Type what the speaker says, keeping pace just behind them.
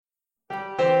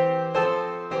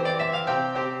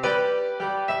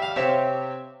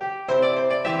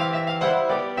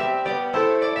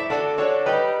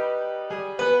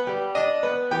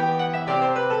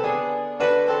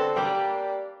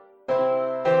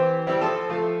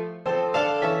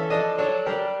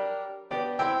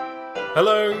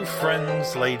Hello,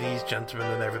 friends, ladies, gentlemen,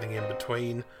 and everything in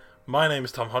between. My name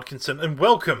is Tom Hodkinson, and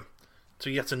welcome to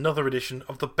yet another edition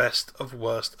of the Best of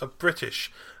Worst of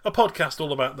British, a podcast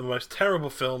all about the most terrible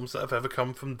films that have ever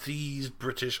come from these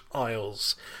British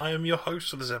Isles. I am your host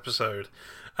for this episode,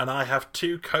 and I have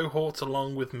two cohorts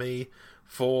along with me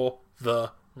for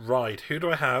the ride. Who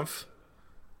do I have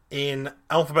in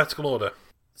alphabetical order?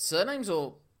 Surnames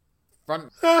or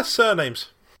front? Surnames.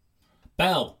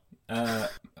 Bell.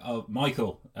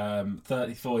 Michael,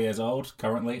 34 years old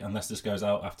currently, unless this goes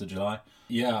out after July.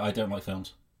 Yeah, I don't like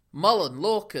films. Mullen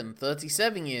Lorcan,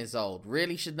 37 years old.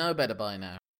 Really should know better by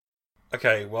now.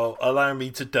 Okay, well, allow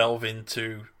me to delve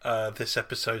into this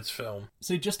episode's film.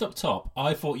 See, just up top,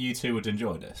 I thought you two would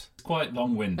enjoy this. It's quite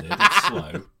long-winded, it's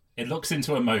slow. It looks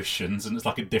into emotions, and it's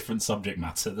like a different subject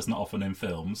matter that's not often in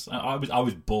films. I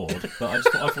was bored, but I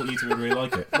thought you two would really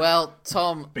like it. Well,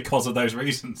 Tom, because of those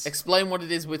reasons. Explain what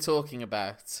it is we're talking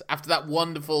about after that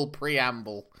wonderful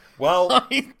preamble. Well,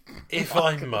 if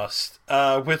I must,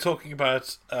 we're talking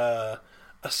about a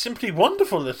simply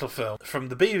wonderful little film from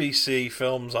the BBC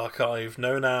Films Archive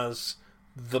known as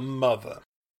The Mother.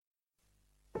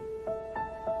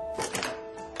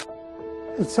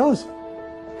 It's us.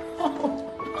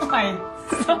 Hi.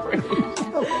 Sorry.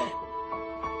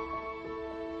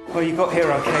 Well, you got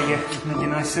here okay, you're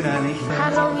nice and early.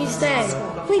 How long you staying?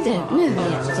 We don't know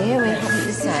yet, dear. We haven't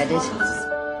decided.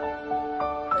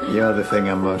 You're the thing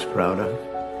I'm most proud of.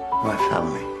 My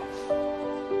family.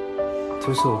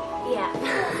 To us all. Yeah.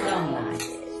 Oh, nice.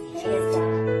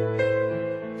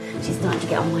 She's starting to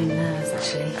get on my nerves,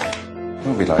 actually.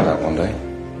 We'll be like that one day.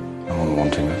 No one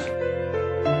wanting us.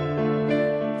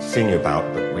 Seen you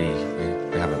about, but we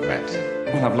haven't met.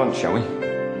 We'll have lunch, shall we?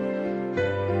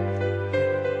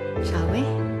 Shall we?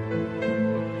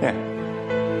 Yeah.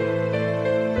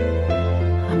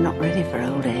 I'm not ready for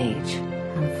old age.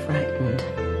 I'm frightened.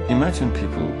 Imagine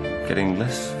people getting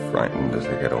less frightened as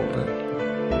they get older.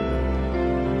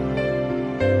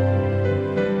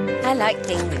 I like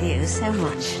being with you so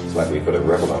much. It's like we've got a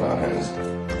rebel on our hands.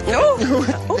 Oh!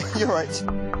 You're right.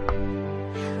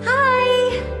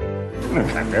 Hi! Hello,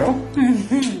 Black Girl.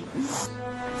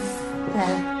 Oh,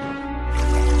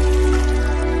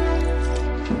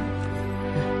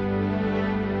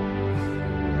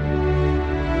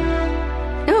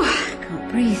 I can't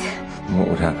breathe. What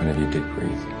would happen if you did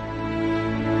breathe?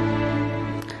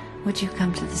 Would you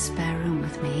come to the spare room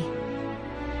with me?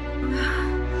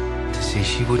 To see,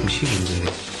 she wouldn't do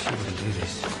this. She wouldn't do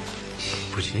this.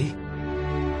 Would she?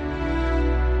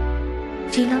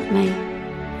 Do you love me?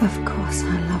 Of course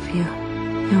I love you.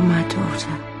 You're my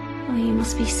daughter. Oh, you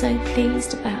must be so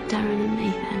pleased about Darren and me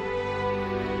then.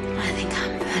 I think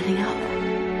I'm burning up.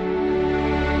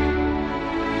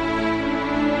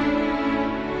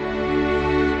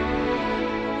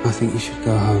 I think you should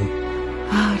go home.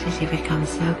 How did you become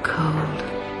so cold?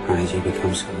 How did you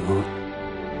become so hot?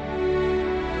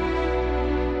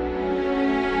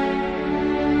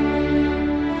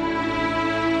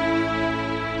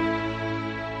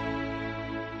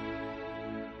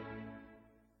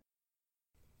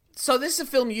 So this is a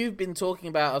film you've been talking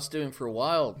about us doing for a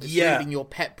while. It's Yeah. really been your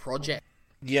pet project.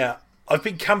 Yeah, I've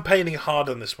been campaigning hard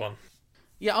on this one.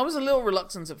 Yeah, I was a little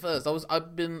reluctant at first.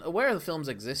 I've been aware of the film's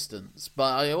existence,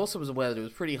 but I also was aware that it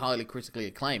was pretty highly critically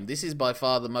acclaimed. This is by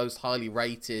far the most highly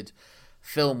rated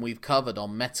film we've covered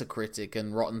on Metacritic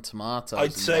and Rotten Tomatoes. I'd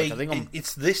and, say I think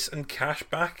it's this and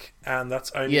Cashback, and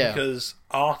that's only because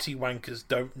arty wankers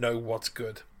don't know what's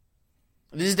good.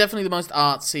 This is definitely the most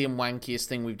artsy and wankiest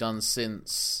thing we've done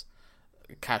since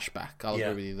Cashback. I'll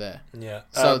agree with you there. Yeah.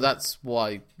 So that's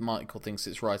why Michael thinks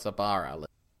it's right up our alley.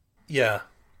 Yeah.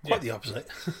 Quite the opposite.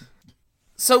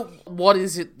 So what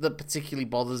is it that particularly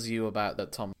bothers you about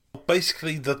that, Tom?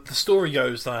 Basically, the story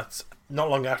goes that not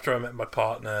long after I met my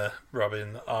partner,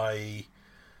 Robin, I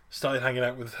started hanging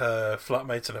out with her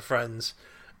flatmates and her friends,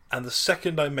 and the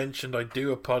second I mentioned I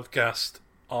do a podcast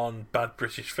on bad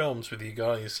British films with you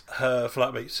guys, her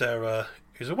flatmate Sarah,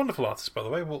 who's a wonderful artist, by the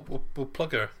way, we'll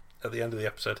plug her at the end of the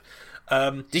episode.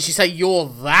 Did she say you're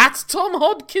that Tom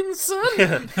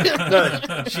Hodkinson?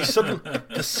 No, she suddenly...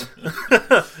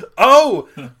 Oh!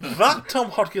 That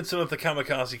Tom Hodkinson of the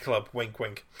Kamikaze Club. Wink,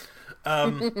 wink.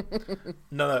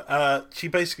 No. She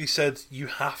basically said, you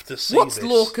have to see What's this.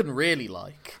 Lorcan really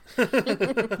like?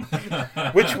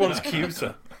 Which one's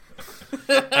cuter?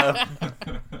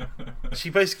 She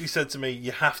basically said to me,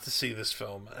 you have to see this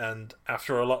film. And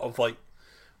after a lot of,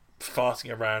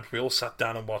 farting around, we all sat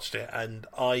down and watched it. And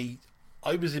I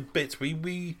was in bits.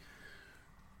 We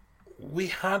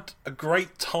had a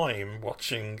great time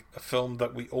watching a film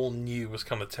that we all knew was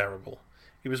kind of terrible.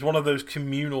 It was one of those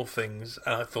communal things,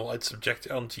 and I thought I'd subject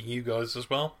it onto you guys as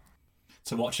well.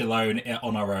 To watch alone,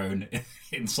 on our own,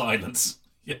 in silence.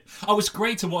 Yeah. Oh, it's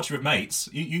great to watch with mates.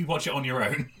 You watch it on your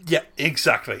own. Yeah,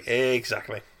 exactly.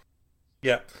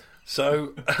 Yeah. So,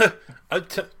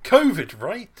 COVID,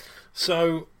 right?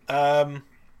 So, how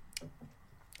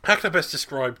can I best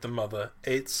describe The Mother?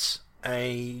 It's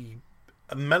a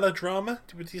melodrama.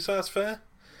 Would you say that's fair?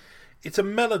 It's a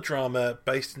melodrama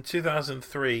based in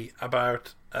 2003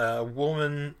 about a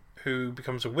woman who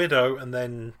becomes a widow and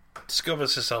then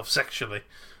discovers herself sexually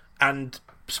and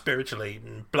spiritually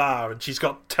and blah, and she's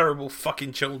got terrible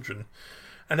fucking children,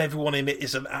 and everyone in it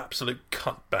is an absolute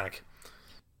cuntbag.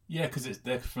 Yeah, because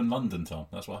they're from London, Tom.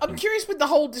 That's what I'm happened. curious with the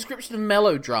whole description of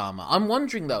melodrama. I'm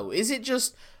wondering, though, is it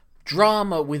just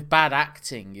drama with bad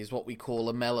acting is what we call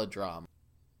a melodrama?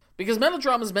 Because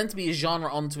melodrama is meant to be a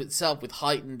genre unto itself with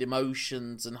heightened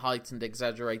emotions and heightened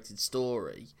exaggerated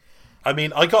story. I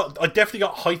mean, I definitely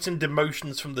got heightened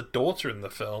emotions from the daughter in the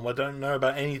film. I don't know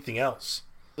about anything else.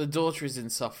 The daughter is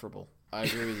insufferable. I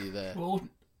agree with you there. Well,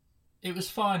 it was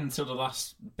fine until the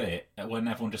last bit when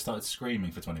everyone just started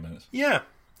screaming for 20 minutes. Yeah.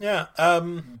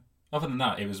 Other than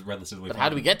that, it was relatively But fine. how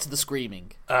do we get to the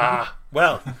screaming?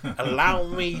 Well, allow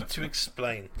me to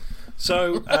explain.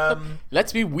 So,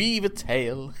 Let me weave a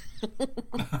tale.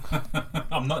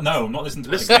 I'm not listening to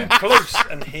it listen again. close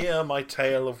and hear my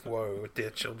tale of woe,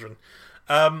 dear children.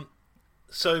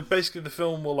 So basically, the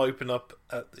film will open up.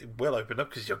 It will open up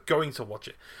because you're going to watch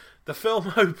it. The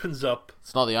film opens up.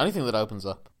 It's not the only thing that opens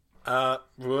up.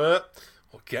 We'll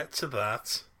get to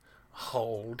that.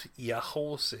 Hold your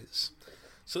horses.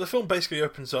 So the film basically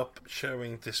opens up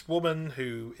showing this woman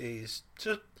who is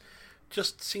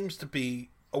just seems to be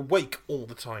awake all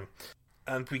the time.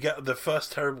 And we get the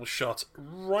first terrible shot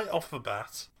right off the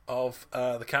bat of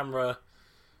the camera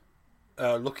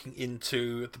looking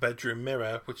into the bedroom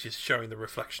mirror, which is showing the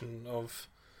reflection of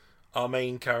our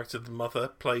main character, the mother,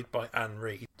 played by Anne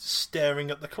Reid, staring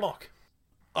at the clock.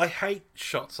 I hate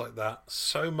shots like that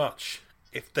so much.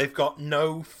 If they've got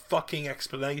no fucking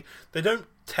explanation, they don't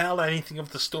tell anything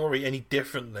of the story any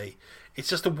differently. It's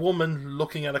just a woman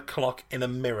looking at a clock in a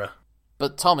mirror.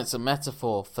 But Tom, it's a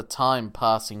metaphor for time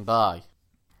passing by.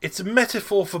 It's a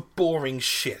metaphor for boring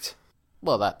shit.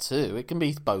 Well, that too. It can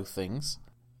be both things.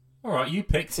 All right, you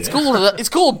picked it. It's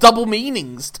called double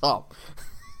meanings, Tom.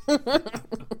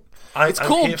 It's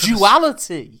called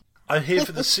duality. I'm here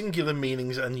for the singular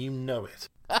meanings, and you know it.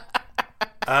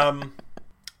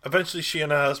 Eventually, she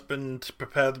and her husband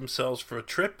prepare themselves for a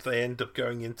trip. They end up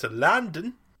going into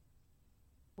London,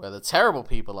 where the terrible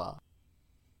people are,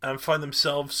 and find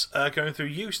themselves going through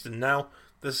Euston. Now,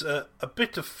 there's a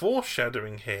bit of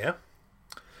foreshadowing here,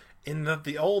 in that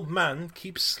the old man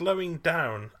keeps slowing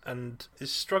down and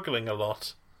is struggling a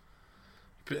lot.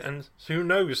 And who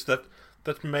knows, that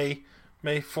may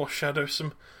foreshadow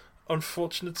some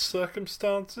unfortunate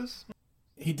circumstances.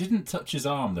 He didn't touch his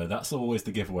arm, though. That's always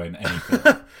the giveaway in any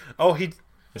film.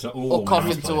 It's like, or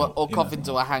cough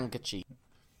into a handkerchief.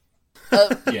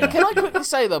 Can I quickly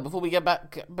say, though, before we get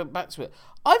back to it,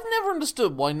 I've never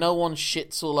understood why no one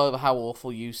shits all over how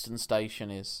awful Euston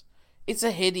Station is. It's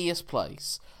a hideous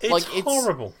place. It's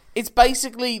horrible. It's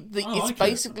basically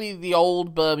the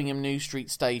old Birmingham New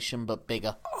Street Station, but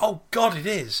bigger. Oh God, it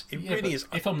is. It really is.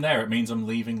 If I'm there, it means I'm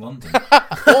leaving London.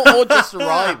 or just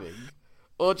arriving.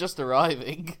 Or just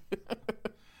arriving.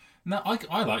 No,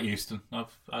 I like Euston.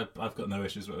 I've got no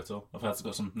issues with it at all. I've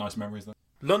got some nice memories there.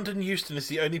 London Euston is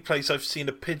the only place I've seen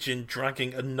a pigeon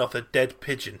dragging another dead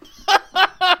pigeon.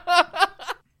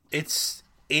 It's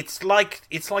like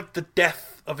the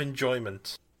death of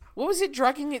enjoyment. What was it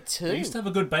dragging it to? They used to have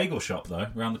a good bagel shop though,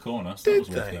 around the corner. So Did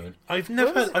they? I've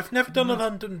never done a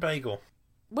London bagel.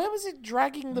 Where was it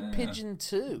dragging the pigeon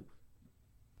to?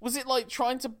 Was it like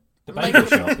trying to the bagel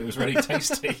shop? It was really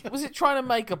tasty. Was it trying to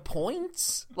make a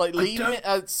point? Like leaving it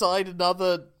outside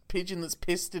another pigeon that's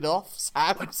pissed it off's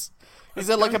house? Is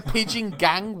there like a pigeon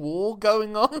gang war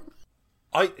going on?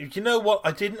 You know what?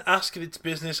 I didn't ask it its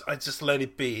business. I just let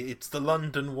it be. It's the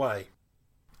London way.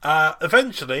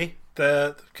 Eventually,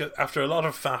 after a lot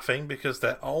of faffing, because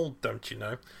they're old, don't you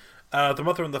know, the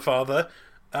mother and the father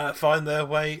find their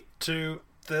way to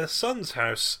their son's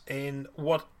house in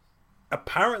what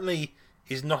apparently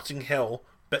is Notting Hill,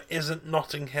 but isn't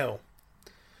Notting Hill.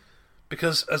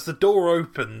 Because as the door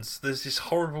opens, there's this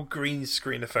horrible green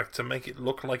screen effect to make it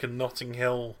look like a Notting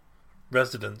Hill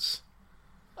residence.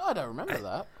 I don't remember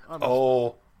that.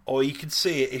 Or you can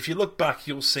see it. If you look back,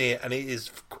 you'll see it, and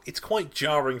it's quite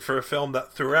jarring for a film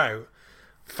that throughout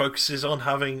focuses on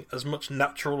having as much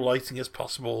natural lighting as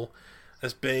possible,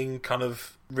 as being kind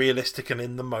of realistic and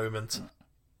in the moment.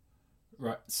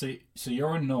 Right. So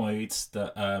you're annoyed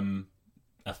that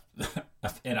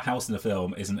in a house in the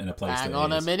film isn't in a place. Hang that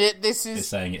on a minute. This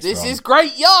is wrong.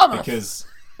 great Yarmouth. Because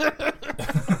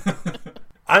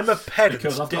I'm a pedant.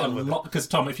 Because I've got a lot. Because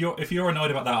Tom, if you're annoyed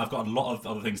about that, I've got a lot of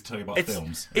other things to tell you about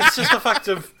films. It's just the fact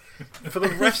of, for the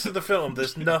rest of the film,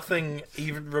 there's nothing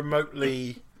even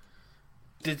remotely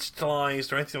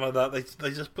digitalized or anything like that. They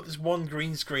just put this one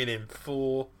green screen in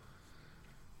for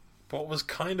what was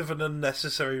kind of an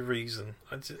unnecessary reason.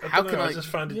 I just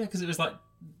found it. Yeah, because it was like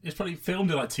it's probably filmed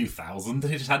in like 2000.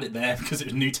 They just had it there because it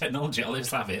was new technology. I'll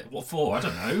just have it. What for? I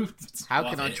don't know. How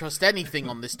can I trust anything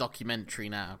on this documentary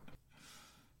now?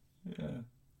 Yeah.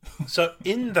 So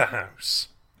in the house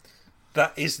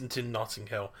that isn't in Notting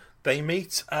Hill, they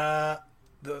meet.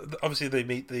 Obviously, they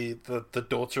meet the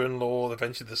daughter-in-law.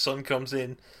 Eventually, the son comes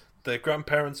in. The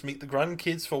grandparents meet the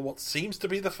grandkids for what seems to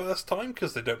be the first time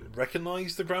because they don't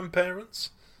recognise the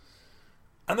grandparents.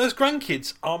 And those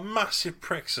grandkids are massive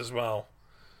pricks as well.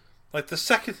 Like the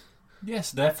second.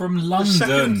 Yes, they're from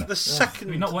London. The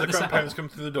second the grandparents come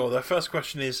through the door, their first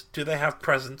question is, do they have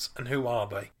presents and who are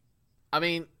they? I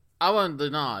mean, I won't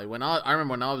deny, I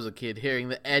remember when I was a kid hearing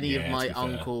that any of my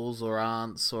uncles or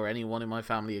aunts or anyone in my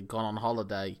family had gone on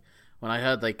holiday. When I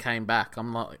heard they came back,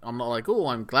 I'm not like, oh,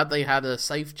 I'm glad they had a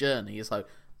safe journey. It's like,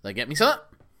 they get me something?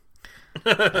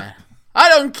 I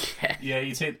don't care. Yeah,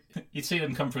 you'd see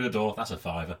them come through the door. That's a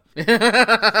 £5.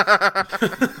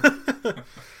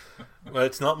 Well,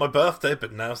 it's not my birthday,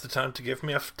 but now's the time to give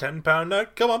me a £10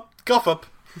 note. Come on, cough up.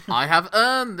 I have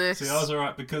earned this. See, I was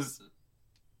alright because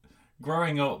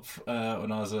growing up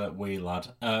when I was a wee lad,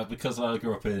 because I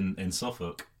grew up in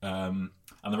Suffolk, and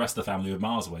the rest of the family were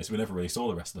miles away, so we never really saw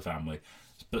the rest of the family.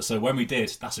 But so when we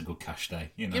did, that's a good cash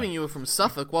day. You know, given you were from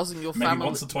Suffolk, wasn't your maybe family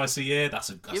once or twice a year? That's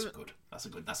a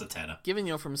tenner. Given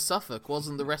you're from Suffolk,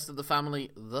 wasn't the rest of the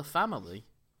family the family?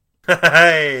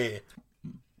 Hey.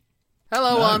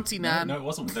 Hello, Auntie Nan. No, it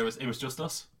wasn't. It was just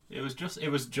us. It was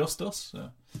just us. So.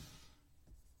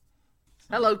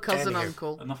 Hello, cousin,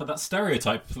 uncle. Enough of that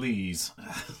stereotype, please.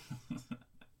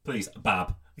 Please,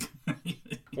 Bab.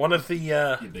 One of the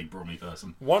you big brummy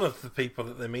person. One of the people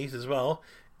that they meet as well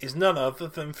is none other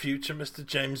than future Mr.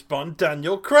 James Bond,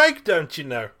 Daniel Craig. Don't you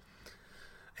know?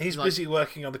 He's busy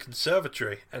working on the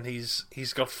conservatory, and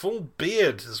he's got full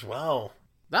beard as well.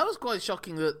 That was quite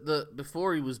shocking that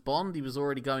before he was Bond, he was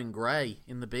already going grey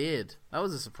in the beard. That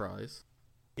was a surprise.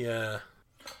 Yeah.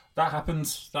 That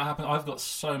happens. I've got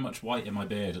so much white in my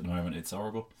beard at the moment. It's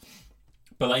horrible.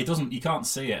 But like, you can't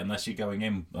see it unless you're going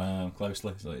in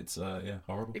closely. So it's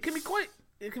horrible. It can be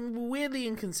weirdly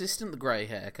inconsistent, the grey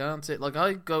hair, can't it? Like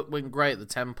I went grey at the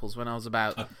temples when I was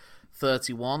about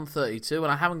 31, 32,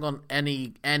 and I haven't gone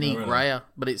any greyer,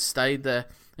 but it's stayed there.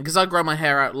 And because I grow my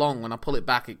hair out long, when I pull it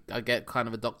back, I get kind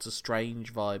of a Doctor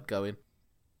Strange vibe going.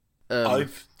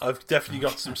 I've definitely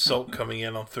got some salt coming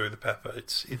in on Through the Pepper.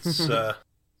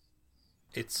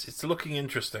 It's looking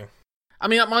interesting. I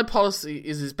mean, my policy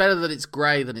is it's better that it's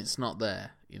grey than it's not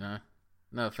there. You know,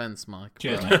 no offense, Mike.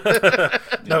 Cheers, mate.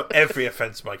 No, every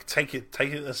offense, Mike. Take it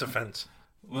as offense.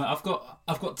 Well,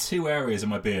 I've got two areas in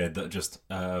my beard that just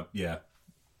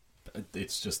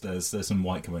it's just there's some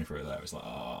white coming through there. It's like,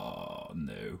 oh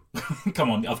no, come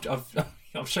on,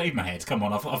 I've shaved my head. Come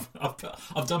on,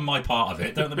 I've done my part of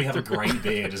it. Don't let me have a grey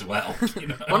beard as well. You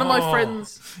know? One of my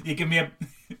friends, you give me a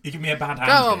bad hand.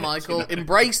 Go on, Michael. You know?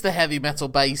 Embrace the heavy metal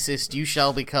bassist you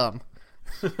shall become.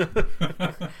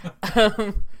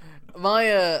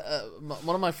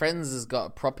 One of my friends has got a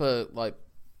proper like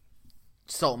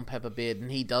salt and pepper beard, and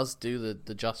he does do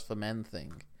the Just for Men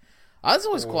thing. I was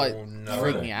always quite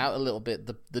freaking me out a little bit,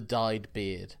 the dyed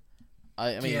beard.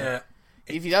 I mean,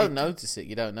 if you don't notice it,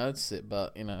 you don't notice it.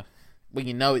 But, you know, when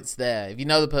you know it's there, if you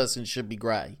know the person should be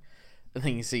grey, and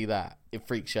then you see that, it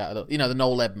freaks you out. You know, the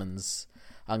Noel Edmonds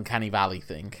Uncanny Valley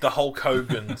thing. The Hulk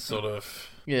Hogan sort of...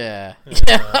 Yeah.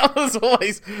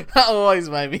 That always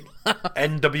made me laugh.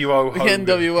 NWO Hogan.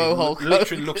 NWO Hulk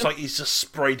literally looks like he's just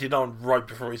sprayed it on right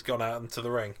before he's gone out into the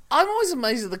ring. I'm always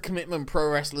amazed at the commitment pro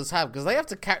wrestlers have, because they have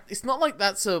to it's not like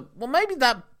that's a... Well, maybe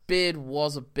that beard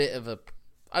was a bit of a...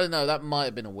 I don't know, that might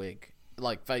have been a wig.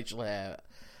 Like facial hair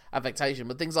affectation.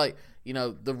 But things like, you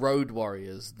know, the Road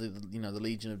Warriors, the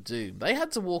Legion of Doom, they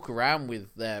had to walk around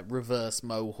with their reverse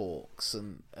mohawks.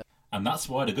 And that's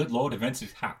why the good Lord invented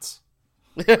hats.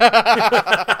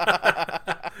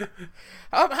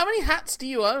 How many hats do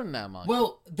you own now, Mike?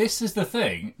 Well, this is the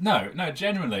thing. No,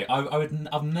 genuinely,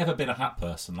 I've never been a hat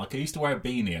person. Like, I used to wear a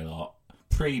beanie a lot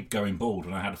pre going bald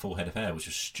when I had a full head of hair, which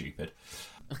was stupid.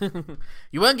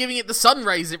 You weren't giving it the sun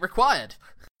rays it required.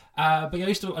 But I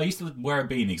used to wear a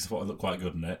beanie because I thought I looked quite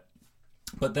good in it.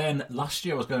 But then last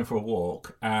year I was going for a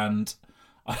walk and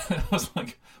I was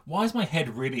like, why is my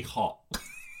head really hot?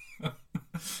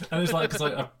 And it's like, because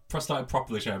I started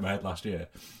properly shaving my head last year.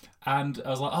 And I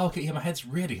was like, oh, okay, yeah, my head's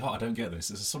really hot. I don't get this.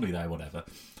 It's a sunny day, whatever.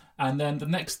 And then the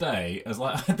next day, I was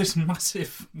like, I had this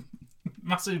massive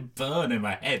burn in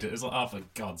my head. It was like, oh, for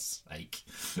God's sake.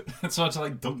 And so I had to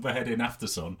dunk my head in after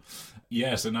sun.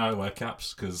 Yeah, so now I wear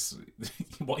caps because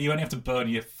you only have to burn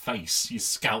your face, your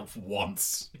scalp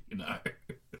once,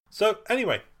 So,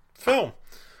 anyway, film.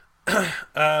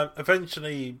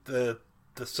 Eventually, the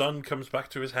son comes back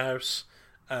to his house,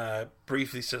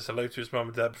 briefly says hello to his mum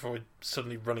and dad before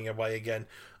suddenly running away again,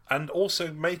 and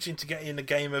also managing to get in a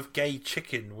game of gay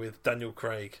chicken with Daniel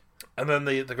Craig. And then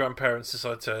the grandparents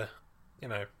decide to,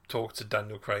 talk to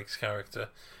Daniel Craig's character.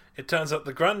 It turns out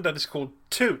the granddad is called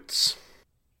Toots.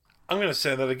 I'm going to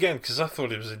say that again because I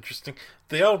thought it was interesting.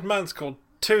 The old man's called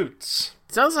Toots.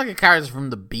 Sounds like a character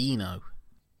from the Beano.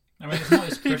 I mean, it's not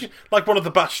his Christian... like one of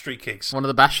the Bash Street Kids. One of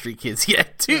the Bash Street Kids, yeah,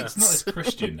 Toots. Yeah, it's not his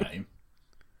Christian name.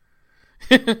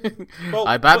 Well,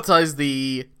 I baptized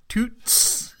the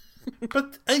Toots.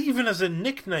 But even as a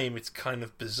nickname, it's kind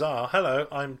of bizarre. Hello,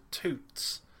 I'm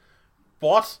Toots.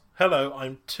 What? Hello,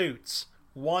 I'm Toots.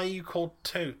 Why are you called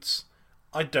Toots?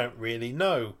 I don't really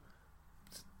know.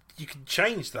 You can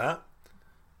change that.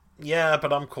 Yeah,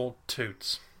 but I'm called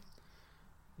Toots.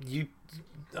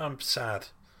 I'm sad.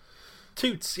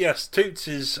 Toots, yes. Toots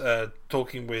is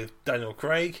talking with Daniel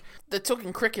Craig. They're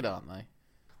talking cricket, aren't they?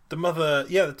 The mother,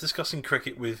 they're discussing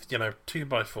cricket with,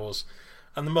 2x4s.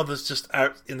 And the mother's just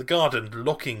out in the garden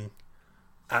looking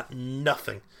at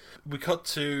nothing. We cut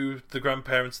to the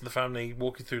grandparents and the family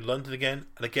walking through London again.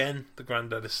 And again, the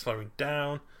granddad is slowing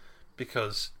down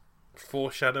because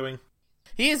foreshadowing.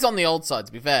 He is on the old side,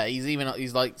 to be fair. He's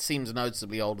seems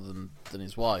noticeably older than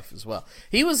his wife as well.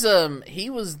 He was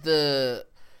the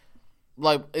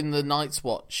in the Night's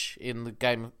Watch in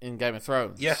Game of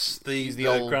Thrones. Yes, the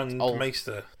old Grand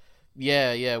Maester.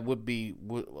 Yeah,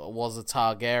 was a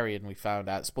Targaryen. We found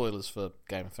out. Spoilers for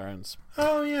Game of Thrones.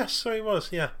 Oh yes, so he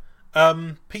was. Yeah,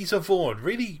 Peter Vaughan,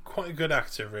 really quite a good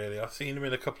actor. Really, I've seen him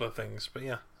in a couple of things, but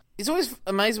yeah. It's always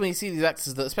amazing when you see these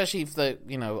actors that, especially if they're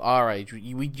our age,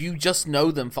 you just know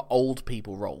them for old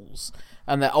people roles,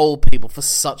 and they're old people for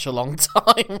such a long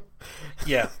time.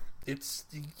 Yeah,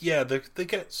 they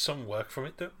get some work from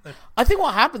it, don't they? I think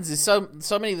what happens is so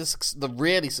many of the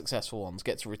really successful ones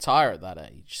get to retire at that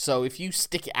age. So if you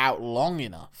stick it out long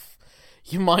enough,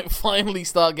 you might finally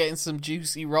start getting some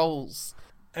juicy roles.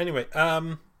 Anyway,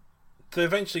 they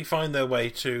eventually find their way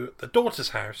to the daughter's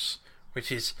house,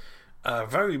 which is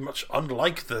very much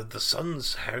unlike the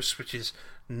son's house, which is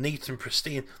neat and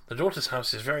pristine. The daughter's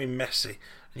house is very messy,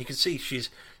 and you can see she's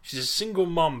a single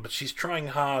mom, but she's trying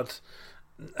hard.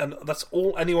 And that's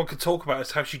all anyone could talk about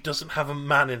is how she doesn't have a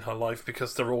man in her life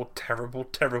because they're all terrible,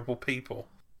 terrible people.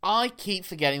 I keep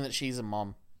forgetting that she's a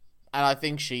mom, and I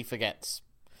think she forgets.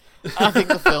 I think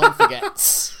the film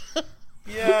forgets.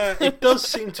 Yeah, it does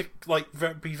seem to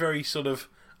be very sort of.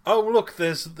 Oh look,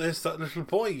 there's that little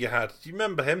boy you had. Do you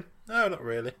remember him? No, not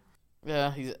really.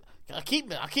 Yeah, I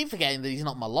keep forgetting that he's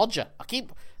not my lodger. I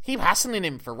keep hassling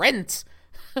him for rent,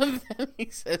 and then he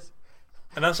says.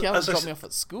 And as I dropped me off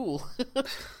at school.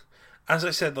 As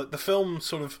I said, the film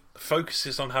sort of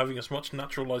focuses on having as much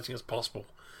natural lighting as possible.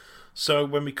 So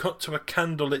when we cut to a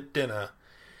candlelit dinner,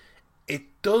 it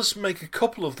does make a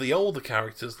couple of the older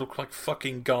characters look like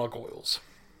fucking gargoyles.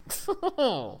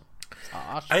 Oh,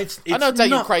 harsh. It's I know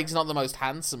Daniel Craig's not the most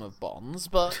handsome of Bonds,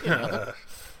 but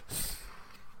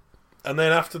And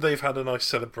then after they've had a nice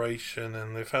celebration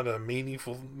and they've had a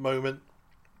meaningful moment,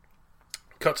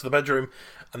 cut to the bedroom,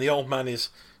 and the old man is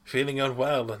feeling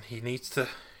unwell, and he needs to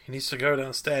go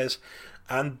downstairs,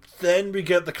 and then we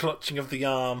get the clutching of the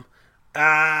arm,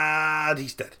 and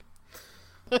he's dead.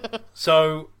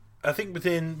 So I think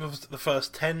within the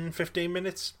first 10-15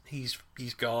 minutes, he's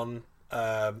gone.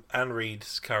 Anne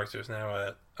Reid's character is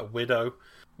now a widow.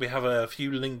 We have a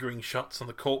few lingering shots on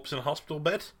the corpse in a hospital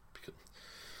bed.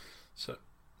 So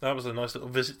that was a nice little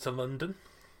visit to London.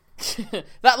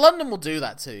 That London will do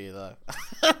that to you, though.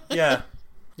 Yeah.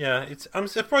 I'm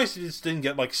surprised he just didn't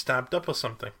get stabbed up or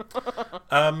something.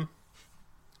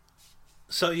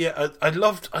 So yeah, I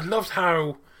loved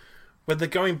how when they're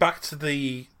going back to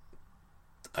the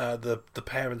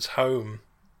parents' home,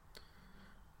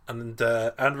 and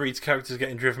Anne Reid's character's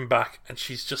getting driven back, and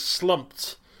she's just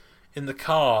slumped in the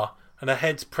car, and her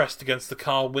head's pressed against the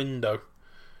car window,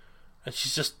 and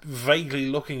she's just vaguely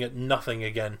looking at nothing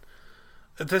again.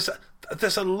 There's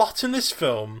a lot in this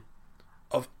film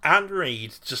of Anne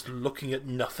Reid just looking at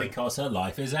nothing. Because her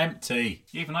life is empty.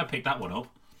 Even I picked that one up.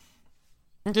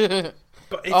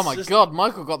 But Oh my god,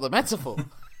 Michael got the metaphor.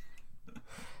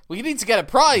 We need to get a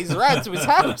prize around to his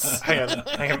house.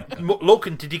 Hang on.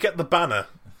 Logan, did you get the banner?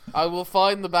 I will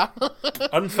find the banner.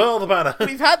 Unfurl the banner.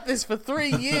 We've had this for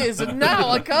 3 years, and now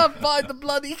I can't find the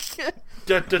bloody...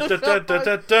 Da, da, da, da, da,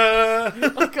 da, da.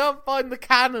 I can't find the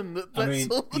cannon. I mean,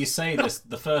 you say this,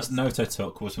 the first note I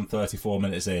took was from 34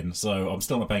 minutes in, so I'm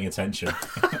still not paying attention.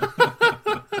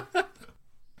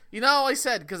 You know, I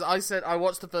said, because I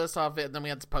watched the first half of it, and then we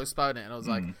had to postpone it, and I was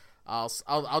like,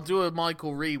 I'll do a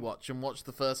Michael rewatch and watch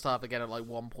the first half again at like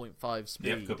 1.5 speed.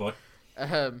 Yep, good boy.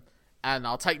 And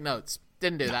I'll take notes.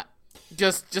 Didn't do that.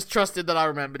 Just trusted that I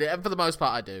remembered it, and for the most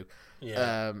part I do.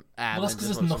 Yeah. And Well, that's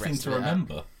because there's nothing to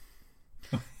remember.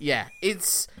 Yeah,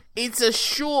 it's a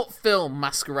short film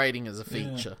masquerading as a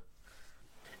feature.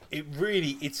 It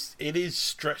really, it is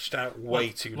stretched out way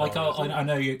too long. Like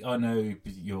I know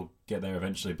you'll get there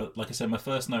eventually, but like I said, my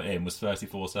first note in was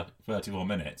 34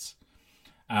 minutes,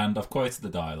 and I've quoted the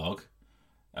dialogue.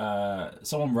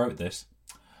 Someone wrote this.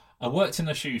 I worked in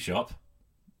a shoe shop.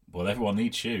 Well, everyone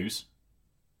needs shoes.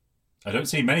 I don't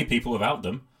see many people without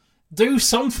them. Do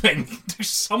something. Do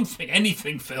something.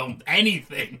 Anything, film.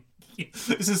 Anything.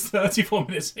 This is 34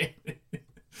 minutes in.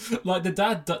 Like, the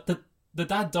dad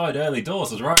died early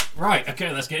doors. I was right,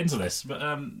 okay, let's get into this. But,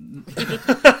 no,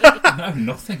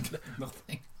 nothing.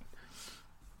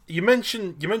 You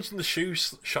mentioned the shoe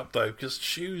shop, though, because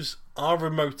shoes are a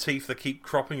motif that keep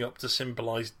cropping up to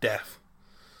symbolise death.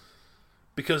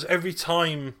 Because every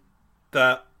time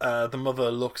that the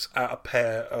mother looks at a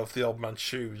pair of the old man's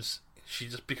shoes, she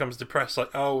just becomes depressed.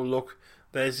 Like, oh, look,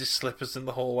 there's his slippers in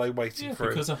the hallway waiting for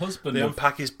him. Because they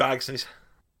unpack his bags and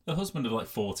the husband of like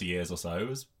 40 years or so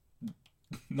is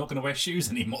not going to wear shoes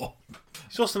anymore.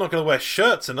 He's also not going to wear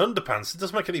shirts and underpants. It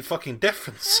doesn't make any fucking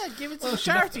difference. Yeah, give it to the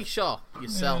charity shop, you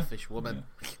selfish woman.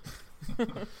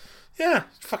 Yeah,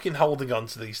 fucking holding on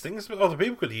to these things. But other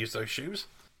people could use those shoes.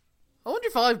 I wonder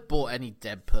if I've bought any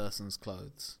dead person's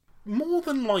clothes. More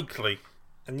than likely.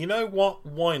 And you know what?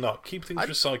 Why not? Keep things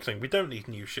recycling. We don't need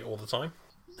new shit all the time.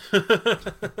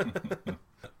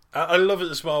 I love it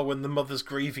as well when the mother's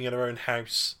grieving in her own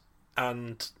house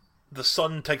and the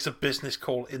son takes a business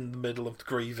call in the middle of the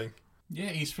grieving. Yeah,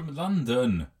 he's from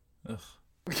London. Ugh.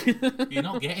 You're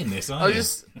not getting this, are you?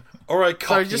 Alright,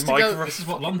 Cockney Mike. This is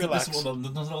what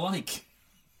Londoners are like.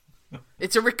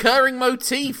 It's a recurring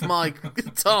motif, Mike.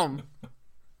 Tom.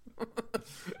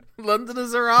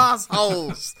 Londoners are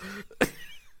assholes.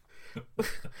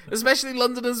 Especially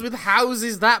Londoners with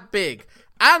houses that big.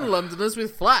 And Londoners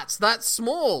with flats that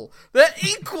small. They're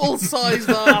equal-sized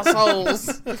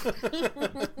assholes.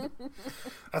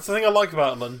 That's the thing I like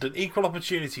about London. Equal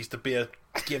opportunities to be a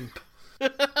gimp.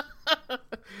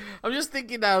 I'm just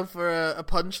thinking now for a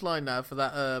punchline now for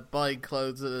that buying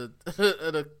clothes at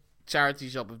a charity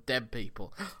shop of dead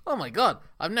people. Oh my god,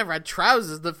 I've never had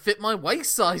trousers that fit my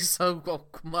waist size so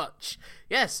much.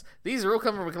 Yes, these are all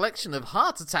coming from a collection of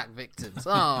heart attack victims.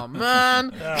 Oh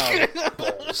man. Oh,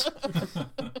 balls.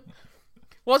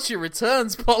 What's your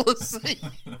returns policy?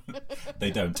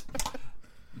 They don't.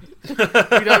 We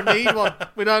don't need one.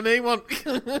 We don't need one.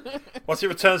 What's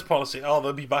your returns policy? Oh,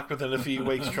 they'll be back within a few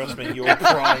weeks. Trust me, you're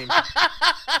prime.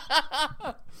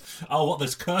 Oh, what?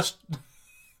 There's cursed.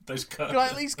 Can I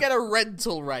at least get a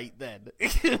rental rate then?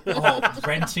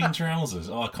 Renting trousers.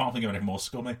 Oh, I can't think of anything more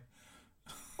scummy.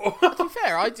 To be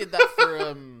fair, I did that for.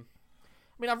 I mean,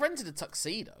 I've rented a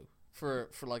tuxedo for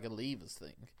like a leavers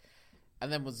thing,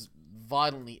 and then was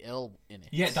violently ill in it.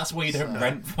 Yeah, that's why you don't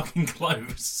rent fucking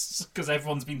clothes, because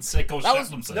everyone's been sick or shot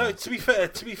themselves. No, to be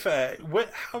fair,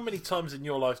 how many times in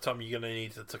your lifetime are you going to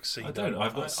need a tuxedo? I don't know.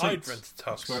 I've got suits. I'd rent a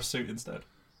tux. Just wear a suit instead.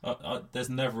 There's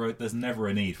never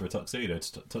a need for a tuxedo.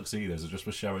 Tuxedos are just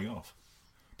for showing off,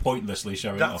 pointlessly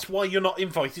showing off. That's why you're not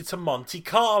invited to Monte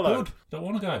Carlo. Good. Don't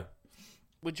want to go.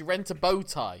 Would you rent a bow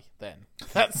tie then?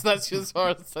 That's just as far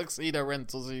as tuxedo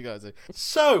rentals you guys do.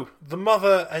 So the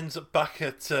mother ends up back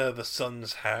at the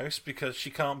son's house because she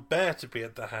can't bear to be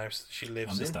at the house that she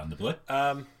lives Understandably.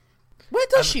 in. Where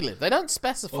does she live? They don't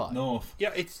specify. Up north.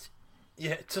 Yeah, it's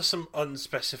some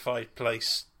unspecified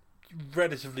place.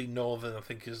 Relatively northern, I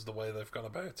think, is the way they've gone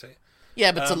about it.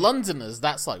 Yeah, but to Londoners,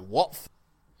 that's like what?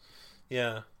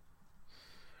 Yeah.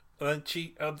 And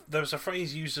then there was a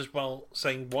phrase used as well,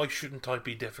 saying, "Why shouldn't I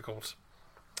be difficult?"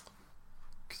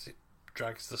 Because it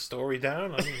drags the story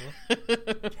down. I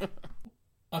don't know.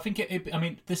 I think I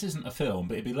mean, this isn't a film,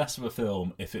 but it'd be less of a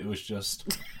film if it was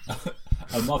just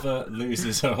a mother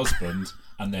loses her husband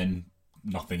and then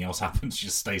nothing else happens. She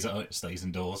just stays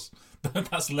indoors.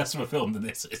 That's less of a film than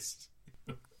this is.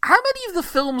 How many of the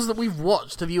films that we've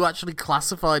watched have you actually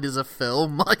classified as a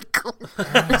film, Michael?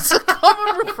 It's a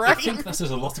common I refrain. think that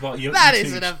says a lot about you. That you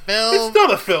isn't two. a film. It's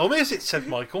not a film, is it? Said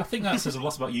Michael. I think that says a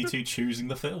lot about you two choosing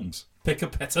the films. Pick a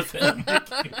better film.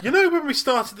 You know, when we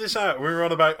started this out, we were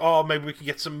on about, maybe we could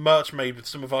get some merch made with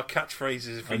some of our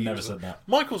catchphrases if we I use never them. said that.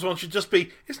 Michael's one should just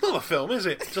be, it's not a film, is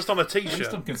it? Just on a At least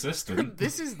t-shirt. I'm consistent.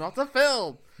 This is not a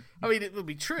film. I mean, it would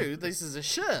be true. This is a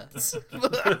shirt.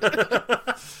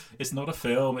 It's not a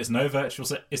film. It's no virtual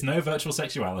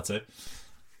sexuality.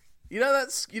 You know that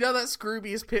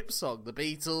Scroobius Pip song, The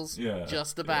Beatles. Yeah,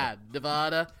 Just a bad.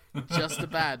 Nevada. Just a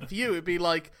bad. For you, it'd be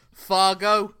like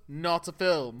Fargo, not a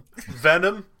film.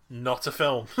 Venom, not a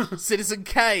film. Citizen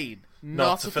Kane,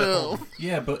 not a film.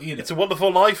 Yeah, but you know, It's a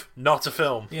Wonderful Life, not a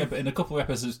film. yeah, but in a couple of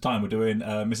episodes' time, we're doing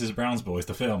Mrs. Brown's Boys,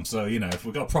 the film. So you know, if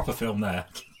we've got a proper film there,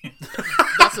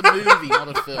 That's a movie, not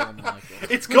a film, Michael.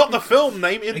 It's got the film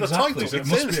name in Exactly, the title. so it It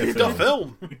must says be a it's a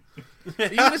film. film. You're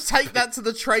going to take that to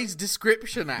the Trades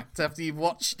Description Act after you've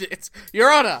watched it.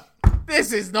 Your Honour,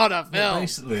 this is not a film.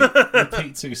 basically, we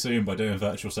peaked too soon by doing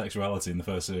virtual sexuality in the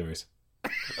first series.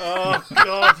 Oh,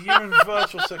 God, you and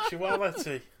virtual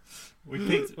sexuality. We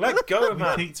peaked. Let go, We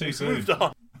man. peaked too We've soon. moved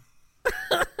on.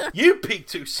 You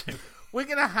peaked too soon. We're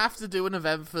going to have to do an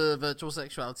event for Virtual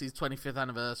Sexuality's 25th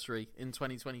anniversary in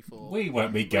 2024. We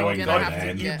won't be going We're by gonna have to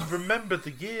then. get- You remembered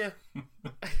the year.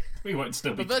 We won't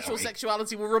still be But virtual going.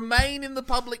 sexuality will remain in the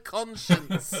public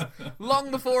conscience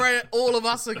long before all of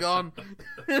us are gone.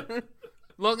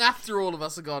 Long after all of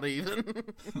us are gone, even.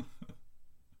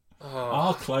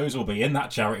 Our clothes will be in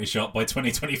that charity shop by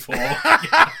 2024.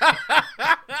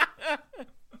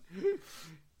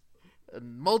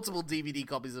 And multiple DVD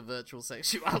copies of Virtual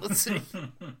Sexuality.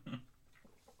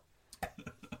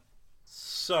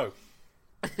 So,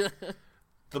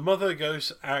 the mother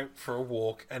goes out for a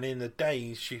walk, and in a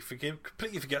daze, she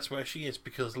completely forgets where she is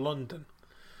because London.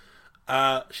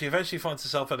 She eventually finds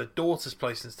herself at her daughter's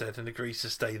place instead, and agrees to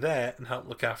stay there and help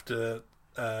look after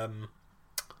the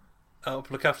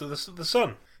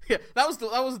son. Yeah, that was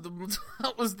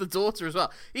the daughter as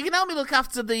well. You can help me look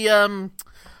after the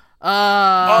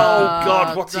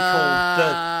God, what's he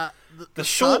called? The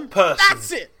short son?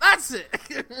 person. That's it.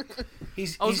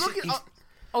 He's I was looking at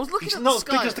he's the not as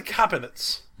sky. big as the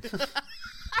cabinets.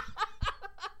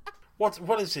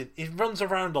 What is it? He runs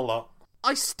around a lot.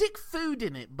 I stick food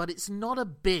in it, but it's not a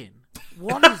bin.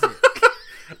 What is it?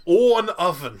 Or an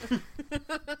oven.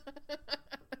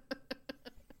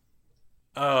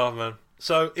 Oh, man.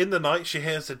 So, in the night, she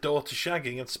hears her daughter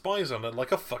shagging and spies on her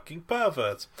like a fucking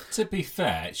pervert. To be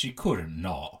fair, she couldn't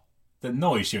not. The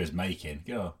noise she was making.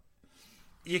 Go.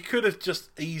 You could have just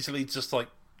easily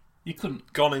You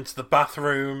couldn't. gone into the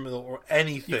bathroom or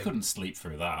anything. You couldn't sleep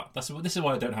through that. This is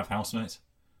why I don't have housemates.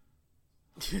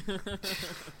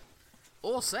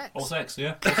 Or sex. Or sex,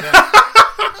 yeah. Or sex.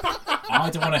 I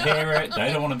don't want to hear it.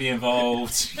 They don't want to be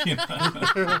involved. You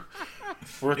know?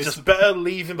 We're just better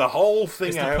leaving the whole thing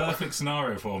It's the out. perfect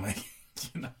scenario for me.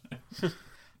 You know?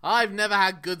 I've never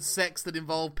had good sex that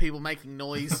involved people making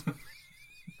noise.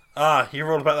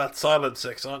 You're all about that silent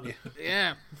sex, aren't you?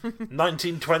 Yeah.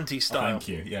 1920 style. Thank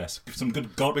you. Yes, some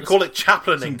good God. We call it some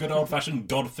chaplaining. good old-fashioned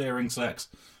God-fearing sex.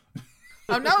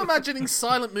 I'm now imagining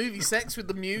silent movie sex with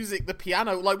the music, the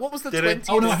piano. Like, what was the Did it? 20s?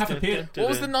 Oh no, I have a peer. What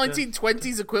was the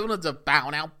 1920s equivalent of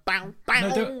bow now, bow, bow?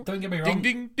 No, don't get me Ding, wrong.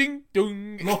 ding, ding,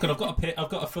 ding. Look, and I've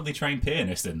got a fully trained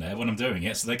pianist in there when I'm doing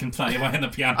it, so they can play away on the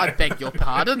piano. I beg your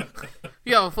pardon.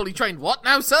 You have a fully trained what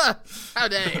now, sir? How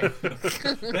dare you?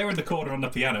 They're in the corner on the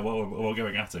piano while we're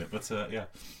going at it, but yeah.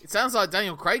 It sounds like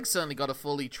Daniel Craig certainly got a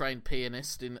fully trained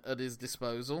pianist at his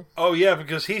disposal. Oh, yeah,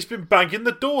 because he's been banging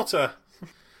the daughter.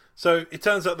 So it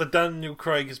turns out that Daniel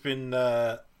Craig has been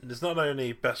is not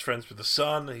only best friends with the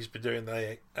son, he's been doing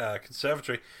the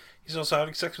conservatory, he's also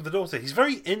having sex with the daughter. He's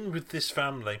very in with this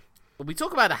family. When we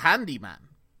talk about a handyman,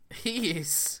 he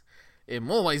is in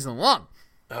more ways than one.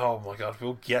 Oh my god,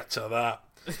 we'll get to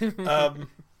that.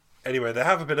 Anyway, they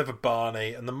have a bit of a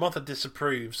Barney, and the mother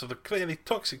disapproves of the clearly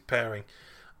toxic pairing,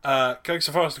 going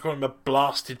so far as to call him a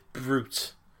blasted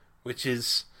brute, which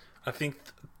is, I think...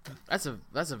 That's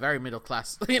a very middle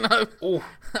class, you know.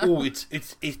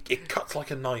 It cuts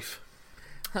like a knife.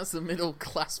 That's the middle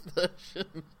class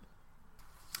version.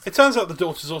 It turns out the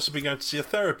daughter's also been going to see a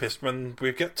therapist when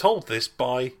we get told this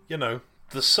by, the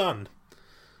son.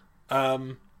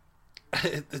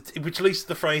 Which leads to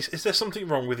the phrase, is there something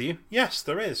wrong with you? Yes,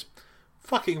 there is.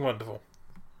 Fucking wonderful.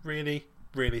 Really,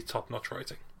 really top-notch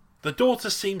writing. The daughter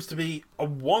seems to be, a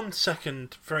 1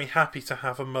 second, very happy to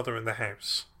have a mother in the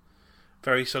house.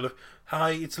 Very sort of,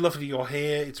 hi, it's lovely you're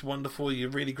here, it's wonderful, you're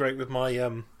really great with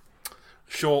my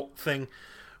short thing.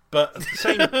 But at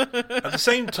the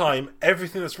same time,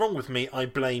 everything that's wrong with me, I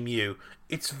blame you.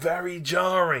 It's very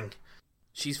jarring.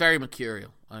 She's very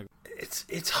mercurial.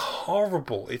 It's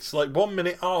horrible. It's like 1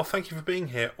 minute, oh, thank you for being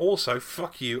here. Also,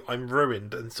 fuck you, I'm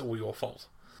ruined, and it's all your fault.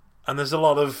 And there's a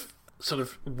lot of sort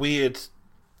of weird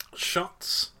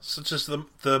shots, such as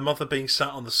the mother being sat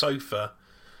on the sofa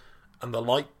and the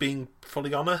light being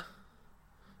fully on her,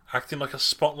 acting like a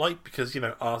spotlight because,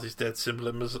 art is dead,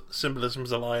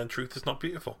 symbolism's a lie, and truth is not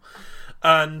beautiful.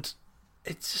 And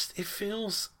it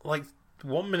feels like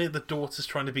 1 minute the daughter's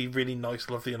trying to be really nice,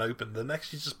 lovely and open, the next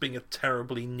she's just being a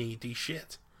terribly needy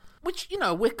shit. Which,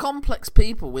 we're complex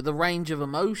people with a range of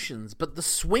emotions, but the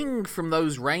swing from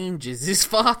those ranges is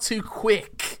far too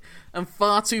quick and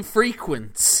far too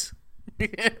frequent.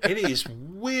 It is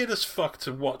weird as fuck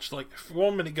to watch. Like,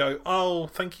 1 minute go, oh,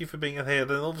 thank you for being here,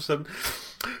 then all of a sudden,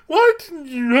 why didn't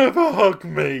you ever hug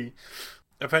me?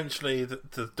 Eventually,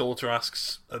 the daughter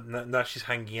asks, now she's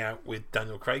hanging out with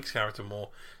Daniel Craig's character more,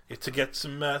 to get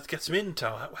some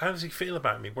intel. How does he feel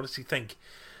about me? What does he think?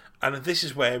 And this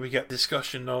is where we get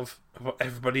discussion of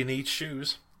everybody needs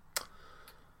shoes.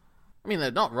 I mean,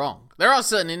 they're not wrong. There are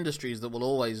certain industries that will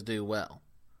always do well.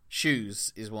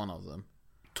 Shoes is one of them.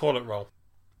 Toilet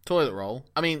roll.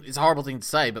 I mean, it's a horrible thing to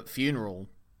say, but funeral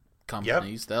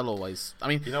companies, they'll always... I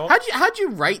mean, you know what? How'd you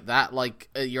rate that, like,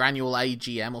 your annual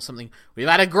AGM or something? We've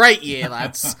had a great year,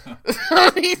 lads.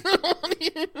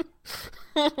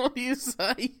 What do you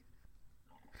say?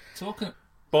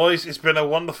 Boys, it's been a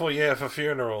wonderful year for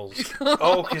funerals.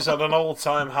 Oak is at an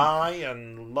all-time high,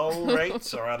 and low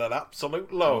rates are at an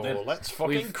absolute low. Let's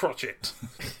fucking crutch it.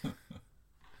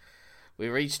 We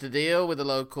reached a deal with the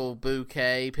local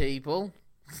bouquet people.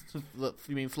 Look,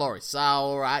 you mean florists?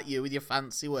 All right, you with your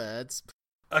fancy words.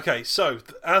 Okay, so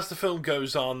as the film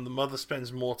goes on, the mother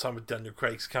spends more time with Daniel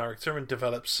Craig's character and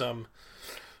develops some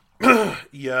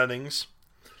yearnings.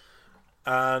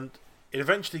 And it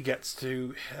eventually gets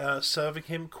to serving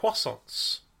him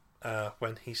croissants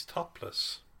when he's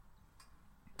topless.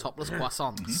 Topless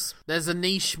croissants. There's a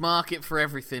niche market for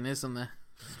everything, isn't there?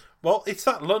 Well, it's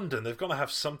that London. They've got to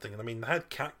have something. I mean, they had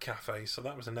cat cafes, so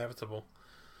that was inevitable.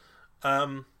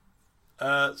 When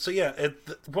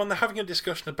they're having a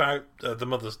discussion about the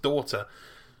mother's daughter,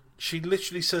 she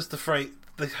literally says the phrase...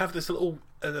 They have this little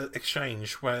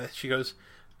exchange where she goes,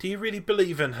 "Do you really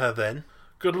believe in her then?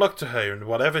 Good luck to her and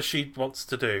whatever she wants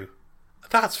to do."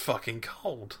 That's fucking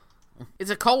cold. It's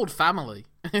a cold family.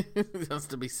 It has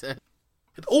to be said.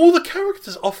 All the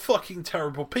characters are fucking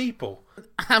terrible people.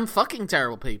 And fucking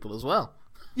terrible people as well.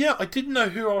 Yeah, I didn't know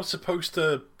who I was supposed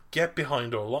to get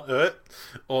behind or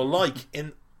like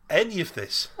in any of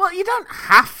this. Well, you don't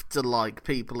have to like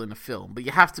people in a film, but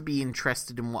you have to be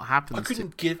interested in what happens. I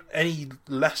couldn't give any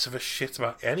less of a shit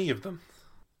about any of them.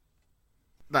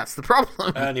 That's the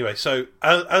problem. Anyway, so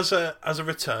as a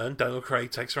return, Daniel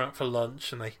Craig takes her out for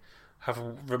lunch, and they have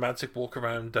a romantic walk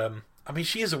around. I mean,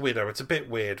 she is a widow. It's a bit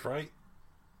weird, right?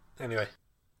 Anyway,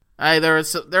 hey, there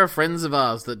are friends of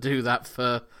ours that do that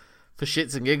for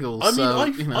shits and giggles. I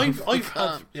mean, I've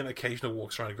had occasional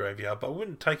walks around a graveyard, but I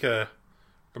wouldn't take a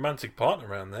romantic partner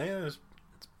around there. It's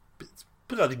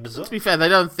bloody bizarre. To be fair, they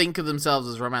don't think of themselves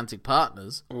as romantic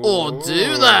partners, or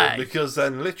do they? Because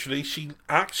then, she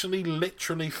actually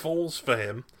literally falls for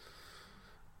him,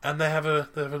 and they have a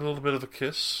little bit of a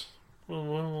kiss, a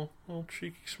little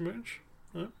cheeky smooch,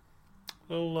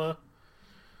 little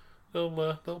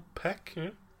peck.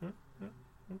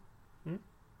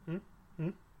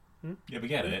 Yeah, we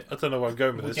get it. I don't know where I'm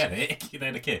going with this. We get it. They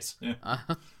had a kiss. Yeah.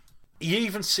 You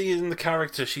even see in the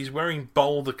character she's wearing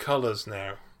bolder colours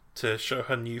now to show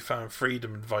her newfound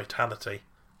freedom and vitality,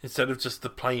 instead of just the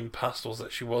plain pastels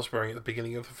that she was wearing at the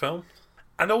beginning of the film.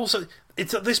 And also,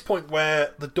 it's at this point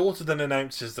where the daughter then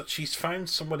announces that she's found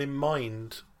someone in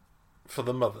mind for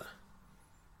the mother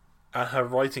at her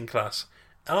writing class.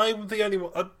 And I'm the only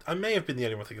one, I may have been the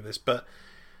only one thinking this, but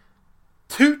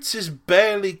Toots is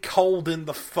barely cold in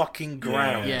the fucking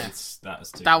ground. Yeah,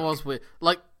 that was weird.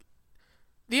 Like,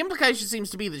 the implication seems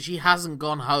to be that she hasn't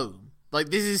gone home. Like,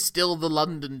 this is still the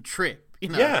London trip,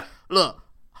 Yeah. Look,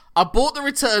 I bought the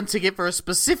return ticket for a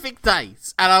specific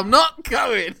date, and I'm not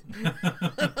going.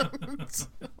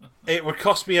 It would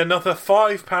cost me another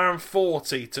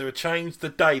 £5.40 to change the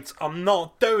dates. I'm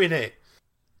not doing it.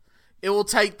 It will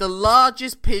take the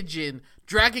largest pigeon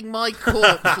dragging my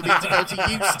corpse for me to go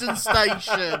to Euston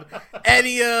Station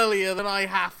any earlier than I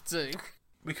have to.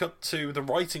 We cut to the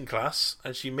writing class,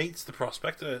 and she meets the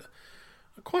prospect,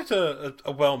 quite a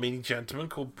well-meaning gentleman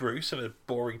called Bruce in a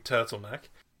boring turtleneck.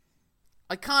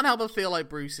 I can't help but feel like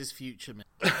Bruce's future, man.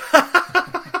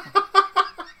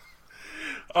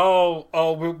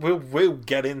 We'll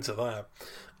get into that.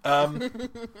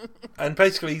 And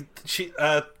basically,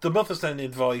 the mother's then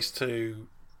advised to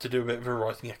do a bit of a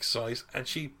writing exercise, and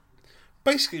she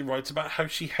basically writes about how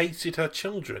she hated her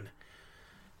children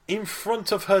in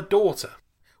front of her daughter.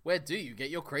 Where do you get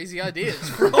your crazy ideas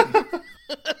from?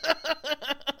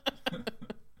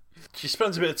 She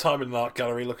spends a bit of time in an art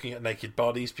gallery looking at naked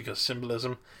bodies because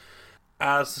symbolism.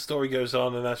 As the story goes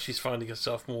on and as she's finding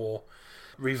herself more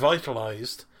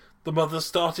revitalised, the mother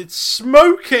started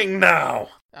smoking now!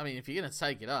 I mean, if you're going to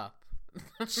take it up...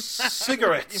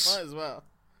 Cigarettes! You might as well.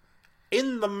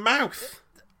 In the mouth!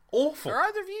 Awful. Were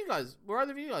either of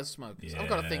you guys smokers? Yeah. I've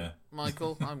got to think,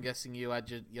 Michael. I'm guessing you had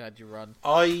your run.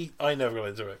 I never got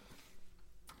into it.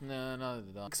 No, neither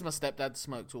did I. Because my stepdad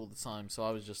smoked all the time, so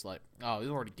I was just like, oh, he's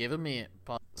already given me it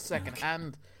second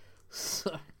hand.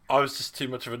 So... I was just too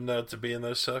much of a nerd to be in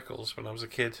those circles when I was a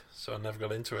kid, so I never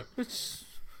got into it.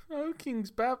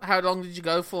 Smoking's bad. How long did you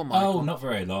go for, Michael? Oh, not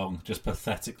very long. Just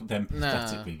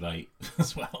pathetically late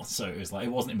as well. So it was like,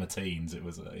 it wasn't in my teens. It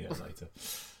was later.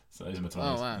 So it was in my 20s.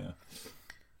 Oh, wow.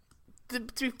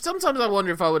 Yeah. Sometimes I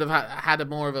wonder if I would have had a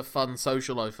more of a fun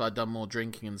social life if I'd done more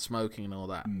drinking and smoking and all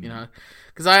that, you know?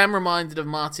 Because I am reminded of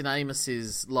Martin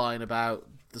Amos's line about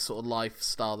the sort of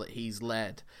lifestyle that he's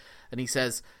led. And he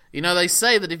says, you know, they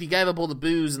say that if you gave up all the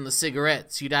booze and the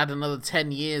cigarettes, you'd add another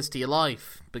 10 years to your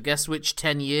life. But guess which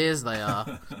 10 years they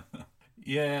are?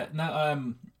 Yeah, I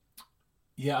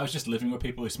was just living with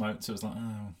people who smoked, so it was like,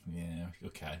 oh, yeah,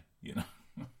 okay, you know.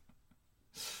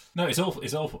 No, it's awful.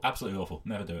 It's awful. Absolutely awful.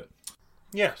 Never do it.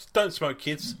 Yes, don't smoke,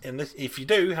 kids. If you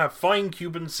do, have fine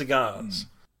Cuban cigars.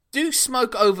 Do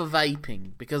smoke over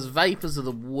vaping, because vapors are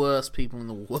the worst people in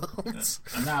the world. Yeah.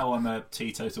 And now I'm a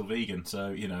teetotal vegan,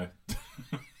 so, you know.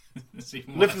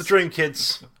 Live the dream,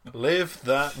 kids. Live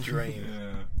that dream.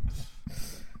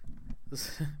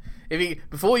 Yeah.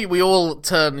 Before we all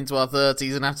turn into our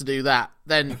 30s and have to do that,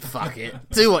 then fuck it.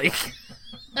 Do what you can.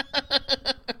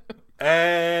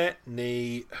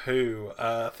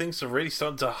 Anywho, things are really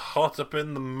starting to hot up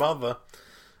in the mother.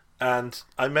 And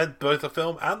I meant both the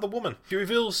film and the woman. She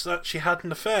reveals that she had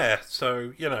an affair,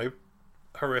 so, you know,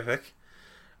 horrific.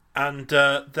 And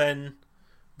then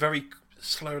very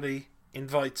slowly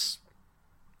invites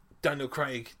Daniel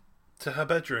Craig to her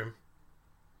bedroom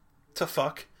to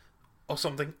fuck or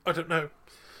something. I don't know.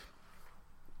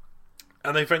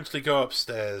 And they eventually go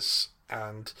upstairs.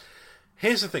 And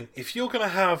here's the thing. If you're going to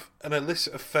have an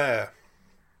illicit affair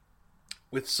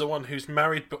with someone who's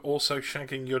married but also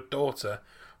shagging your daughter...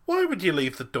 why would you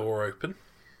leave the door open?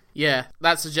 Yeah,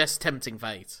 that suggests tempting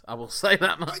fate. I will say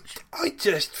that much. I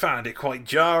just found it quite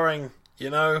jarring, you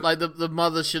know? Like, the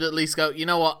mother should at least go, you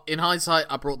know what, in hindsight,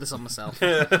 I brought this on myself.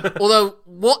 Although,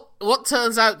 what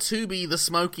turns out to be the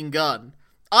smoking gun,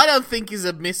 I don't think is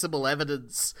admissible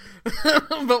evidence.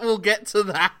 But we'll get to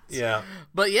that. Yeah.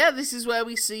 But yeah, this is where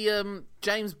we see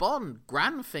James Bond,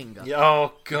 Grandfinger. Yeah,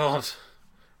 oh, God.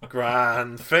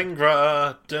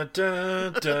 Grandfinger. Da, da,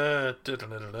 da, da, da,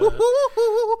 da, da.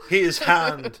 His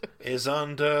hand is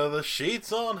under the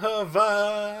sheets on her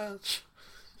vag.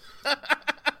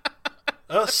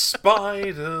 A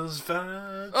spider's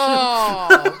vag.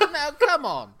 Oh, now come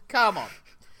on.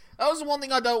 That was the one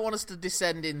thing I don't want us to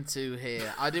descend into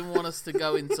here. I didn't want us to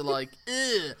go into like,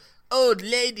 old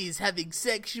ladies having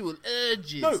sexual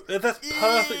urges. No, that's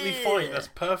perfectly fine. That's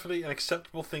perfectly an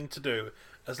acceptable thing to do.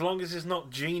 As long as it's not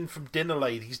Jean from Dinner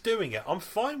Ladies doing it, I'm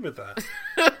fine with that.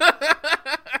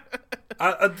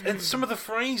 And some of the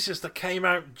phrases that came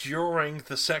out during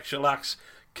the sexual acts,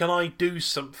 can I do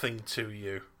something to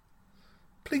you?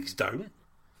 Please don't.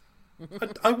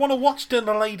 I want to watch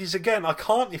Dinner Ladies again. I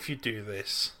can't if you do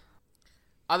this.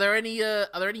 Are there any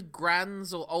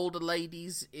grands or older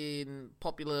ladies in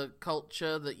popular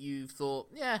culture that you've thought,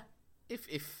 yeah,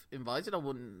 if invited, I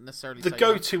wouldn't necessarily. The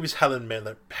go-to is Helen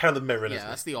Mirren. Yeah,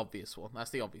 that's the obvious one.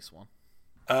 If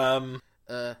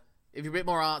you're a bit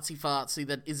more artsy-fartsy,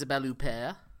 then Isabelle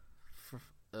Huppert.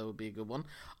 That would be a good one.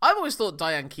 I've always thought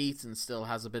Diane Keaton still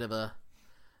has a bit of a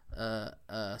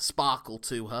sparkle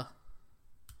to her.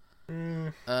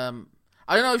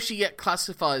 I don't know if she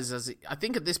classifies as... I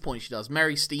think at this point she does.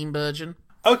 Mary Steenburgen.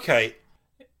 Okay.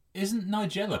 Isn't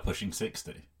Nigella pushing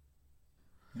 60?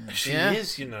 She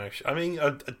is, you know. I mean,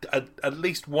 at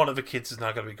least one of the kids is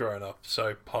now going to be growing up,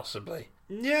 so possibly.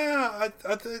 Yeah,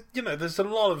 you know, there's a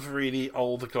lot of really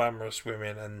old, glamorous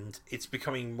women, and it's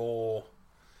becoming more...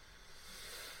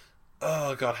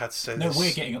 Oh, God, how to say this? No,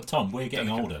 we're getting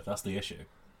older. That's the issue.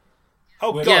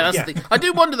 Oh, God, yeah, that's the thing. I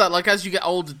do wonder that, like, as you get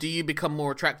older, do you become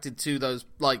more attracted to those,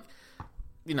 like...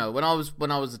 You know, when I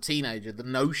was a teenager, the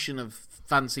notion of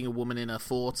fancying a woman in her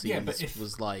 40s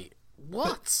was like...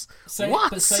 What?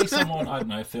 But say someone, I don't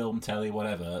know, film, telly,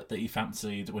 whatever, that you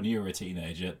fancied when you were a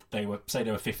teenager, they were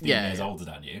 15 years older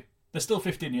than you. They're still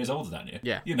 15 years older than you.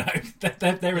 Yeah. You know, they're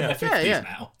in their 50s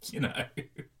now, you know.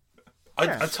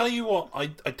 I tell you what, I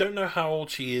don't know how old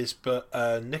she is, but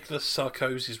Nicolas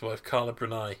Sarkozy's wife, Carla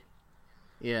Bruni,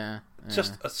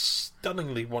 just a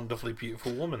stunningly, wonderfully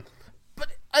beautiful woman. But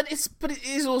it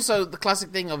is also the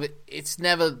classic thing of it. It's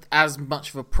never as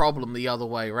much of a problem the other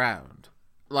way around.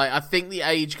 Like, I think the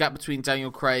age gap between Daniel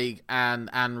Craig and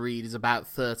Anne Reid is about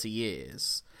 30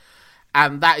 years.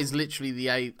 And that is literally the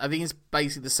age... I think it's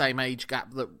basically the same age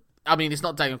gap that... I mean, it's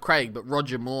not Daniel Craig, but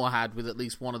Roger Moore had with at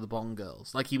least one of the Bond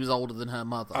girls. Like, he was older than her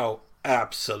mother. Oh,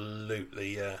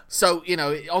 absolutely, yeah. So, you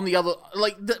know, on the other...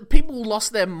 Like, people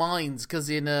lost their minds because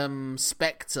in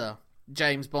Spectre,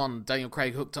 James Bond, Daniel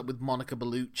Craig hooked up with Monica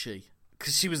Bellucci.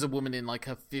 Because she was a woman in, like,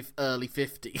 her early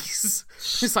 50s.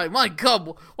 It's like, my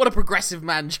God, what a progressive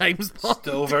man James Bond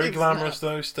Still very is glamorous, now.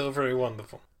 though. Still very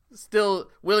wonderful.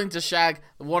 Still willing to shag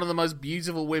one of the most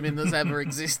beautiful women that's ever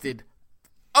existed.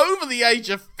 Over the age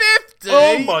of 50!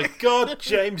 Oh, my God,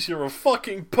 James, you're a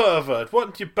fucking pervert. Why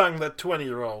don't you bang that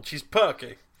 20-year-old? She's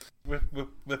perky.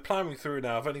 We're ploughing through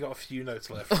now. I've only got a few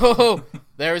notes left. Oh,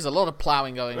 there is a lot of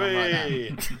ploughing going on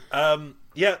right now.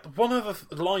 Yeah, one other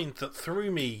line that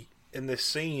threw me in this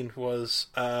scene was,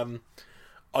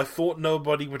 I thought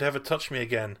nobody would ever touch me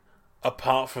again,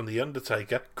 apart from The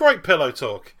Undertaker. Great pillow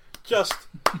talk. Just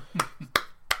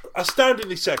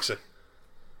astoundingly sexy.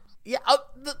 Yeah,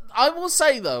 I will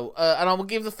say though, and I will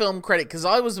give the film credit, because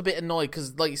I was a bit annoyed,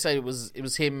 because like you said, it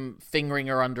was him fingering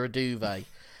her under a duvet,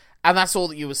 and that's all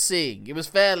that you were seeing. It was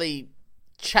fairly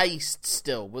chaste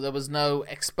still, where there was no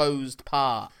exposed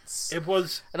parts. It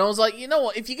was... And I was like, you know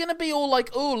what, if you're going to be all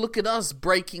like, oh, look at us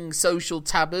breaking social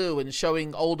taboo and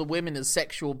showing older women as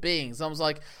sexual beings, I was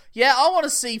like, yeah, I want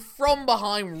to see from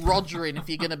behind Rogering if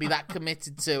you're going to be that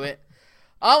committed to it.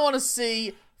 I want to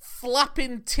see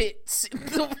flapping tits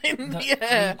in the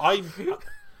air.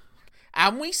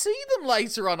 And we see them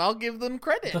later on, I'll give them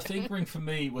credit. The fingering for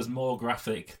me was more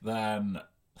graphic than...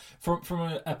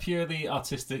 From a purely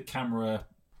artistic camera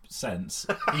sense,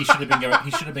 he should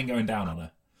have been going down on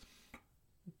her.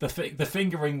 The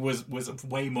fingering was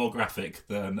way more graphic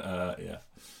than yeah.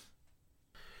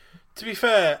 To be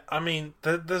fair, I mean,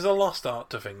 there's a lost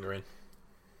art to fingering.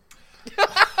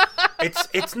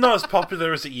 It's not as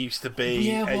popular as it used to be.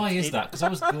 Yeah, why is that? Because I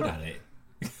was good at it.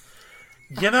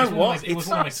 You know what? It was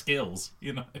one of my skills.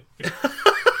 You know.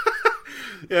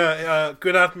 Yeah,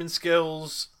 good admin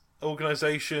skills.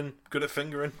 Organisation, good at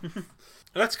fingering.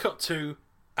 Let's cut to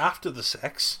after the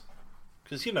sex,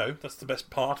 because you know that's the best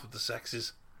part of the sex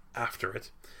is after it.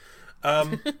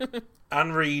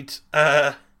 Anne Reid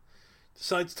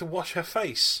decides to wash her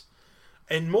face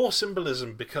in more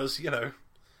symbolism because you know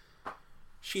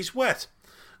she's wet.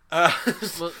 Well,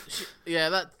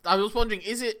 I was wondering,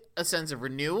 is it a sense of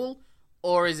renewal,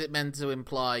 or is it meant to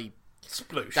imply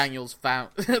sploosh?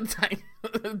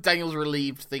 Daniel's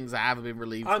relieved things that haven't been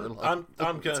relieved for a long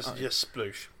I'm going to suggest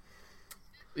sploosh.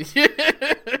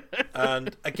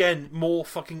 And again, more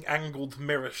fucking angled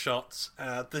mirror shots.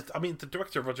 The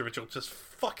director, Roger Mitchell, just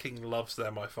fucking loves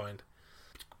them, I find.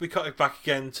 We cut it back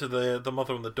again to the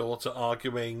mother and the daughter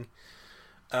arguing.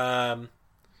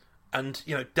 And,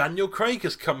 you know, Daniel Craig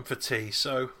has come for tea,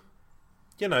 so,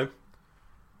 you know,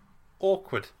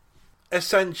 awkward.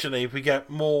 Essentially, we get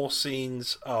more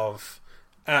scenes of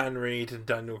Anne Reid and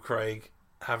Daniel Craig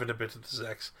having a bit of the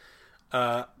sex.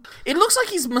 It looks like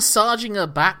he's massaging her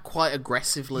back quite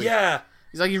aggressively. Yeah.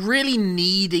 He's like, he's really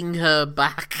kneading her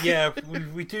back. Yeah,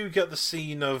 we do get the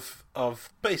scene of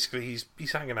basically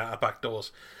he's hanging out her back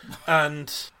doors.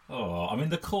 And... Oh, I mean,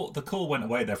 the call went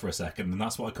away there for a second, and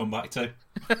that's what I come back to.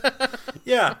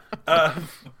 Yeah. I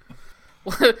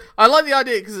like the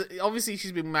idea, because obviously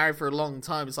she's been married for a long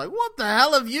time. It's like, what the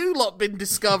hell have you lot been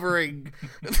discovering?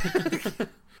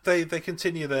 They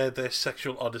continue their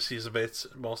sexual odysseys a bit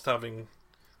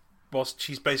whilst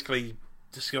she's basically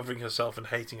discovering herself and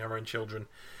hating her own children.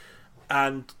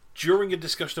 And during a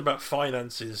discussion about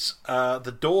finances,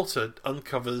 the daughter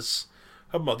uncovers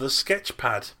her mother's sketch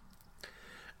pad.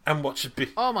 And what should be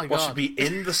what should be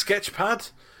in the sketch pad,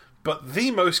 but the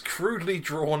most crudely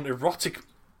drawn erotic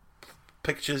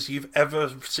pictures you've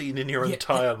ever seen in your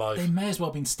entire life. They may as well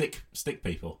have been stick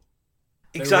people.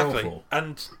 Exactly.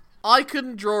 And I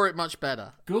couldn't draw it much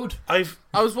better. Good. I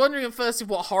was wondering at first if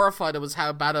what horrified her was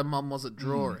how bad her mum was at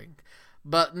drawing.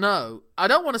 But no, I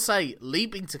don't want to say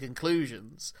leaping to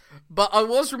conclusions, but I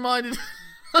was reminded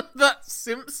of that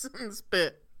Simpsons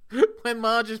bit when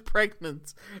Marge is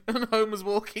pregnant and Homer's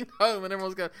walking home and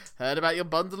everyone's going, heard about your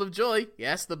bundle of joy.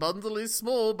 Yes, the bundle is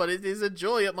small, but it is a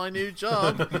joy at my new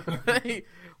job. Hey,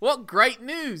 what great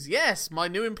news. Yes, my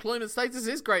new employment status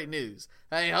is great news.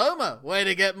 Hey, Homer, way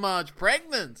to get Marge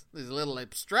pregnant. This is a little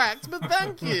abstract, but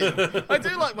thank you. I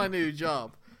do like my new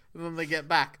job. And then they get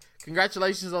back.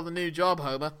 Congratulations on the new job,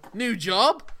 Homer. New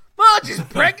job? Marge is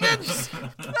pregnant!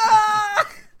 Ah!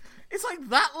 It's like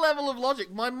that level of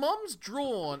logic. My mom's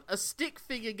drawn a stick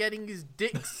figure getting his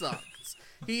dick sucked.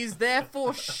 He is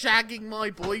therefore shagging my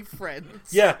boyfriend.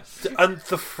 Yeah, and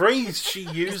the phrase she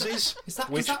uses... Is that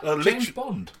which James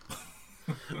Bond?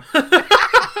 That's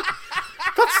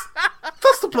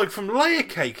the bloke from Layer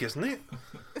Cake, isn't it?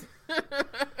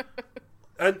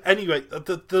 And anyway,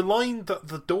 the line that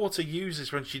the daughter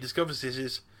uses when she discovers this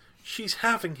is, she's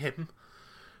having him.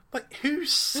 Like, who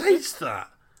says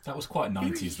that? That was quite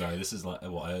 90s, though. This is like,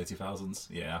 what, early 2000s?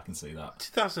 Yeah, I can see that.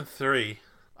 2003.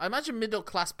 I imagine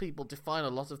middle-class people define a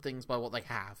lot of things by what they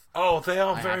have. Oh, they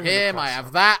are I very have him, I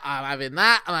have that, I'm having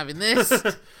that, I'm having this.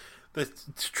 The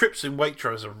trips in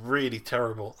Waitrose are really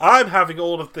terrible. I'm having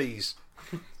all of these.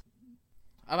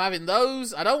 I'm having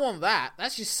those. I don't want that.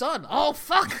 That's your son. Oh,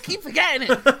 fuck, I keep forgetting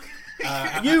it.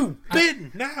 You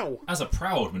bin now. As a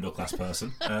proud middle-class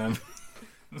person...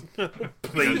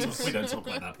 Please. We don't talk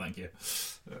like that, thank you.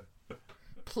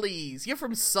 Please, you're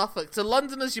from Suffolk. To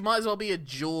Londoners, you might as well be a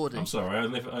Geordie. I'm sorry, I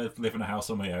live in a house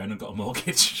on my own and got a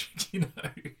mortgage, you know.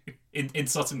 In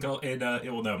Sutton, well,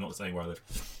 no, I'm not saying where I live.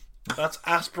 That's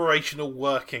aspirational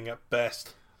working at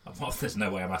best. Well, there's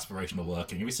no way I'm aspirational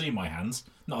working. Have you seen my hands?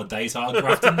 Not a day's hard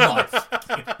graft in life.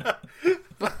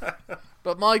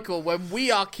 But Michael, when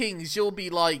we are kings, you'll be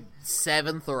like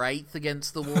 7th or 8th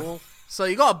against the wall. So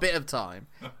you got a bit of time.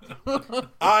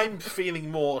 I'm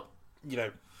feeling more,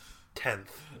 10th.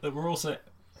 We're all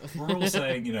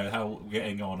saying, how we're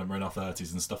getting on and we're in our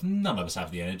 30s and stuff. None of us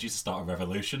have the energy to start a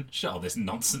revolution. Shut all this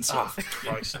nonsense Oh, off.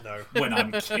 Christ, no. When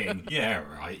I'm king. Yeah,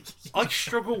 right. I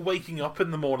struggle waking up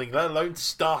in the morning, let alone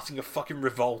starting a fucking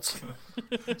revolt.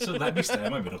 So let me stay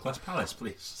in my middle-class palace,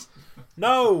 please.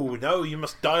 No, you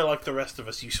must die like the rest of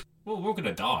us, you... Well, we're all going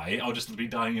to die. I'll just be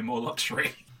dying in more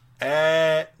luxury.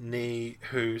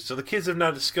 Anywho, so the kids have now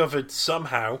discovered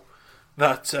somehow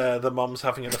that the mum's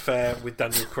having an affair with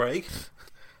Daniel Craig.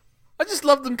 I just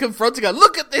love them confronting her.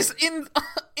 Look at this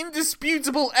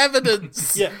indisputable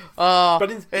evidence. Yeah,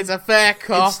 but it's a fair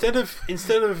cop.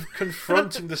 Instead of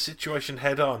confronting the situation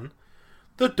head on,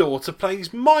 the daughter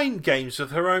plays mind games with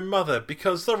her own mother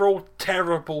because they're all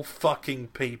terrible fucking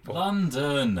people.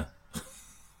 London.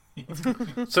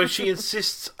 So she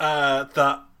insists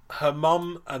that her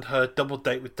mum and her double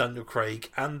date with Daniel Craig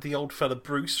and the old fella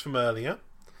Bruce from earlier.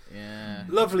 Yeah.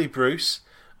 Lovely Bruce,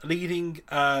 leading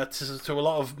to a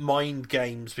lot of mind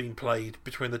games being played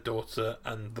between the daughter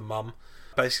and the mum.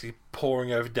 Basically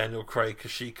pouring over Daniel Craig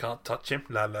because she can't touch him.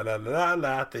 La la la la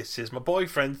la, this is my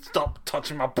boyfriend. Stop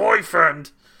touching my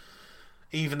boyfriend!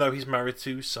 Even though he's married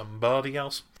to somebody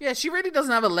else. Yeah, she really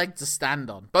doesn't have a leg to stand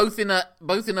on. Both in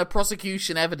her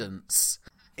prosecution evidence.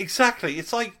 Exactly.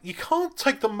 It's like, you can't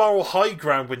take the moral high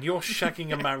ground when you're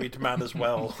shagging a married man as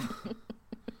well.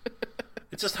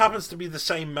 It just happens to be the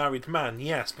same married man,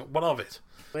 yes, but what of it?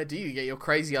 Where do you get your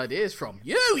crazy ideas from?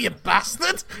 You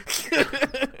bastard!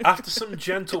 After some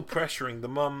gentle pressuring, the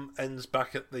mum ends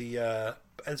back at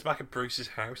Bruce's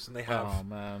house, and they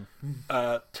have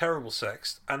terrible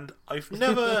sex. And I've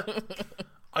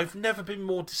never been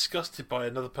more disgusted by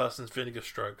another person's vinegar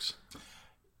strokes.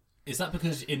 Is that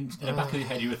because in the back of your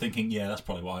head you were thinking, yeah, that's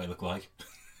probably what I look like?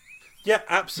 Yeah,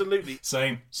 absolutely.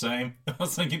 Same. I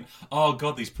was thinking, oh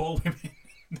god, these poor women.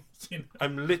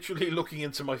 I'm literally looking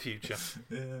into my future.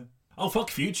 Yeah. Oh, fuck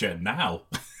future, now.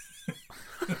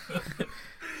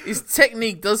 His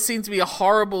technique does seem to be a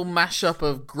horrible mashup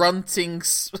of grunting,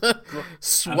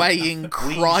 swaying,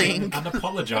 crying. And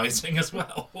apologising as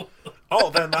well.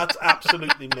 Oh, then that's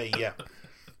absolutely me, yeah.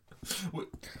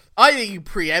 I think you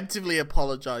preemptively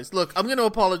apologise. Look, I'm going to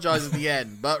apologise at the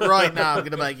end, but right now I'm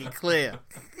going to make it clear.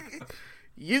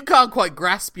 You can't quite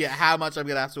grasp yet how much I'm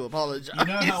going to have to apologise. You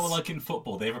know how, like in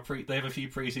football, they have a few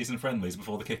pre-season friendlies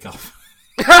before the kickoff.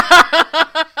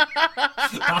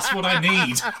 That's what I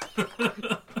need.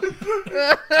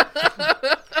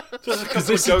 Just a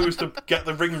couple of goes to get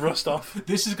the ring rust off.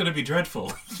 This is going to be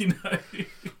dreadful, you know.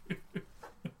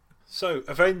 So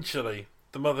eventually,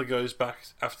 the mother goes back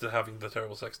after having the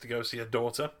terrible sex to go see her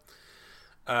daughter.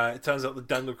 It turns out that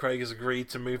Daniel Craig has agreed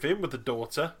to move in with the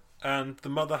daughter and the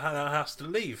mother now has to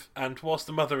leave. And whilst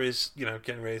the mother is,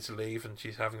 getting ready to leave, and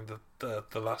she's having the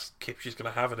last kip she's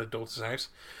going to have at her daughter's house,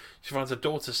 she finds her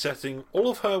daughter setting all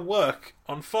of her work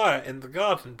on fire in the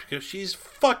garden because she's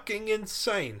fucking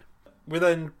insane. We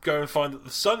then go and find that the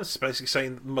son is basically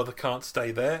saying that the mother can't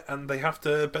stay there, and they have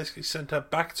to basically send her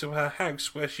back to her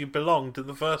house where she belonged in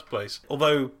the first place.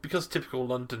 Although, because typical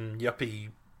London yuppie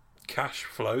cash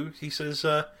flow, he says,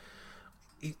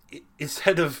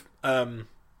 instead of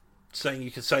saying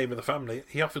you can stay with the family,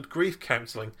 he offered grief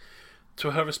counselling,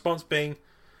 to her response being,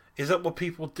 "Is that what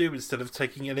people do instead of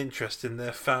taking an interest in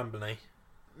their family?"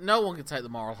 No one can take the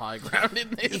moral high ground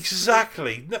in this.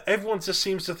 Exactly. Everyone just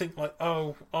seems to think like,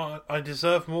 oh, I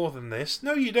deserve more than this.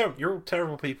 No, you don't. You're all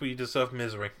terrible people. You deserve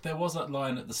misery. There was that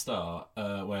line at the start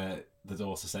where the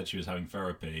daughter said she was having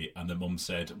therapy, and the mum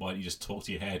said, "Why don't you just talk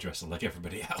to your hairdresser like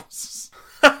everybody else?"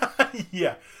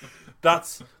 Yeah.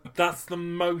 That's the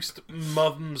most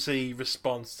mumsy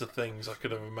response to things I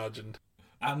could have imagined.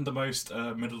 And the most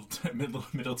middle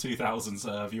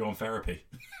 2000s view on therapy.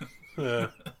 Yeah.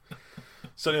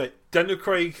 So anyway, Daniel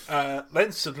Craig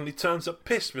then suddenly turns up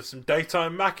pissed with some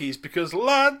daytime Mackies because,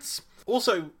 lads...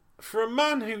 Also, for a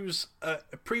man who's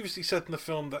previously said in the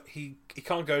film that he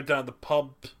can't go down the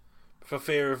pub for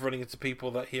fear of running into people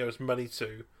that he owes money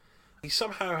to, he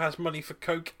somehow has money for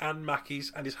Coke and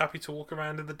Mackies and is happy to walk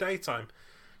around in the daytime.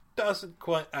 Doesn't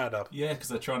quite add up. Yeah, because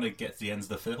they're trying to get to the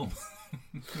ends of the film.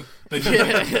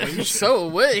 So are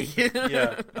we.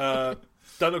 Yeah.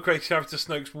 Daniel Craig's character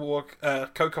Snoke's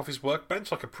Coke off his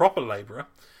workbench like a proper labourer.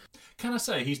 Can I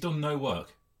say he's done no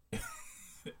work?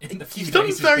 He's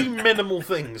done very minimal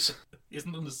things. He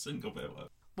hasn't done a single bit of work.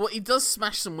 Well, he does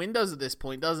smash some windows at this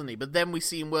point, doesn't he? But then we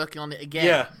see him working on it again.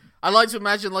 Yeah. I like to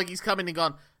imagine like he's coming and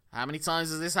gone, how many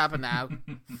times has this happened now?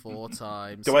 4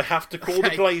 times. Do I have to call the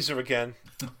glazer again?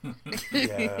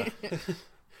 Yeah.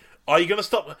 Are you gonna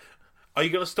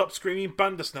stop screaming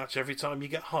Bandersnatch every time you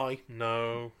get high?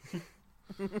 No.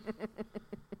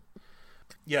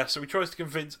 Yeah, so he tries to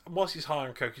convince, whilst he's high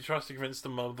on coke, he tries to convince the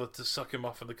mother to suck him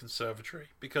off in the conservatory.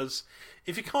 Because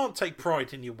if you can't take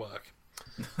pride in your work...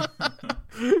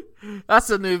 That's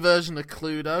a new version of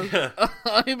Cluedo. Yeah.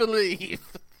 I believe.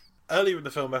 Earlier in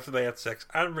the film, after they had sex,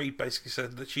 Anne Reid basically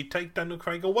said that she'd take Daniel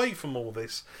Craig away from all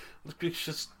this.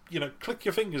 Just, click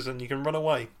your fingers and you can run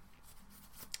away.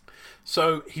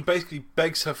 So he basically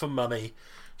begs her for money.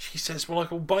 She says, well, I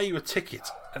will buy you a ticket.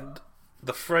 And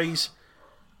the phrase,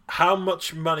 how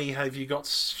much money have you got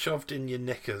shoved in your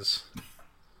knickers,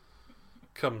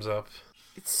 comes up.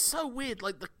 It's so weird,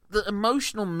 like the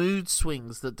emotional mood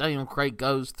swings that Daniel Craig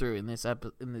goes through in this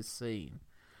scene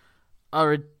are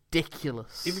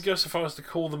ridiculous. Even goes so far as to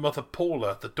call the mother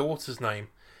Paula, the daughter's name,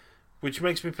 which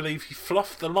makes me believe he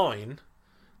fluffed the line,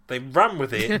 they ran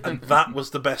with it, and that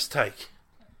was the best take.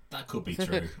 That could be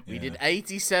true. We did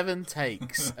 87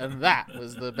 takes, and that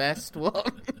was the best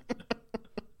one.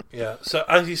 Yeah, so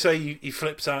as you say, he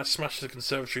flips out, smashes the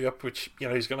conservatory up, which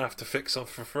he's going to have to fix off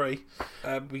for free.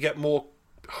 We get more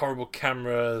horrible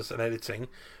cameras and editing,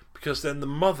 because then the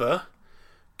mother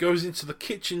goes into the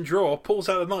kitchen drawer, pulls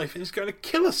out a knife, and is going to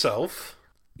kill herself.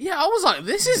 Yeah, I was like,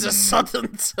 this is a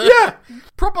sudden turn. Yeah,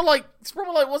 it's proper like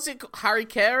what's it called? Harry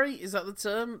Carey? Is that the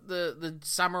term? The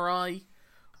samurai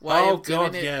way of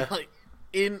doing it? Yeah. Like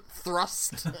in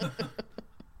thrust.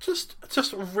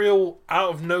 Just a real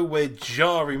out of nowhere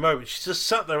jarring moment. She just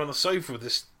sat there on the sofa with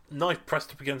this knife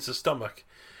pressed up against her stomach,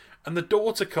 and the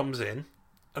daughter comes in,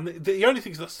 and the only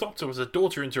thing that stopped her was her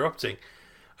daughter interrupting,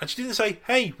 and she didn't say,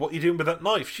 "Hey, what are you doing with that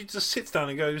knife?" She just sits down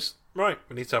and goes, "Right,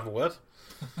 we need to have a word."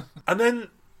 And then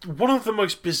one of the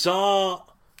most bizarre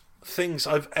things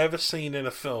I've ever seen in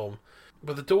a film,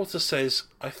 where the daughter says,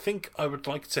 "I think I would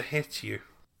like to hit you."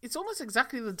 It's almost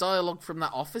exactly the dialogue from that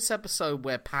Office episode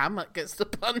where Pam gets to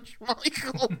punch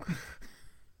Michael.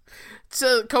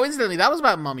 So, coincidentally, that was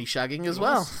about mummy shagging as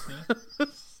well. Yeah.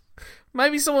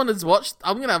 Maybe someone has watched...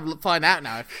 I'm going to find out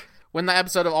now when that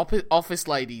episode of Office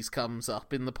Ladies comes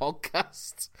up in the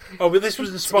podcast. Oh, but this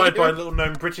was inspired by a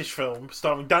little-known British film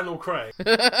starring Daniel Craig.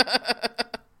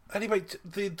 Anyway,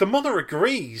 the mother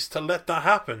agrees to let that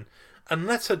happen and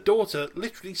lets her daughter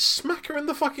literally smack her in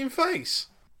the fucking face.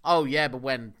 Oh, yeah, but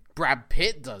when Brad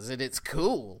Pitt does it, it's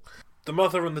cool. The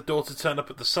mother and the daughter turn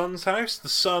up at the son's house. The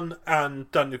son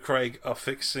and Daniel Craig are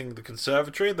fixing the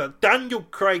conservatory that Daniel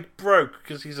Craig broke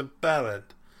because he's a bellend.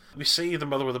 We see the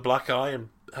mother with a black eye and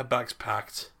her bag's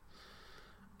packed.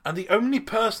 And the only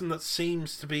person that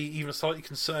seems to be even slightly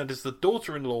concerned is the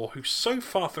daughter-in-law, who so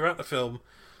far throughout the film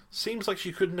seems like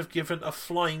she couldn't have given a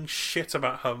flying shit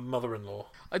about her mother-in-law.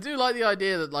 I do like the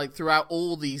idea that, like, throughout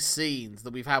all these scenes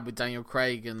that we've had with Daniel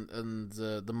Craig and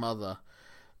the mother,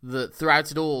 that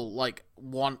throughout it all, like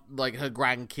her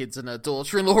grandkids and her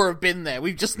daughter-in-law have been there.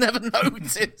 We've just never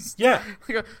noticed. Yeah.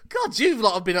 We go, God, you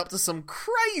lot have been up to some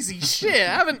crazy shit,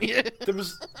 haven't you? There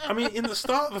was, I mean, in the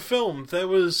start of the film, there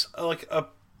was like a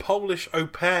Polish au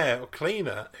pair or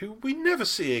cleaner who we never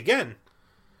see again.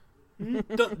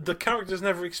 The character's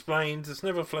never explained. It's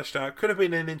never fleshed out. Could have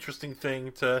been an interesting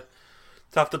thing to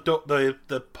have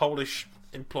the Polish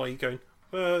employee going,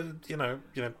 well, you know,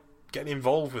 getting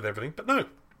involved with everything, but no.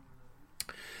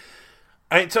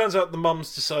 And it turns out the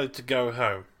mum's decided to go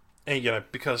home, and,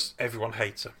 because everyone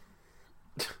hates her.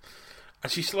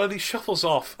 And she slowly shuffles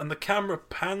off, and the camera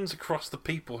pans across the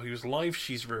people whose lives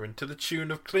she's ruined to the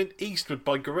tune of Clint Eastwood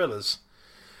by Gorillaz.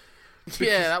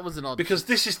 Yeah, that was an odd... Because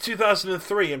this is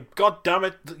 2003, and god damn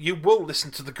it, you will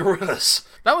listen to the Gorillaz.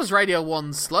 That was Radio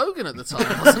 1's slogan at the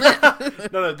time, wasn't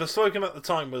it? No, the slogan at the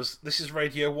time was, this is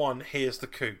Radio 1, here's the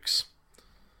Kooks.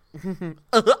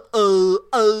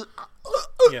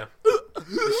 Yeah.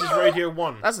 This is Radio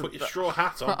 1. Put your straw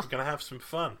hat on, we're going to have some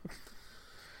fun.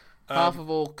 Half of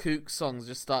all Kook songs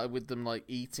just started with them like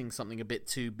eating something a bit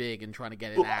too big and trying to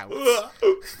get it out.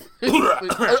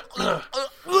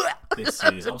 This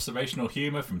is observational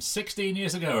humour from 16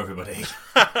 years ago, everybody.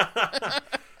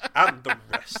 And the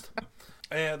rest.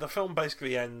 The film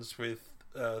basically ends with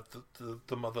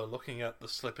the mother looking at the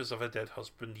slippers of her dead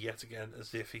husband yet again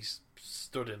as if he's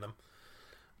stood in them,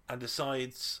 and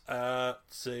decides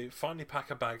to finally pack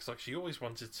her bags like she always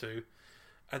wanted to,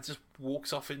 and just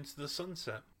walks off into the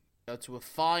sunset. Go to a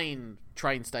fine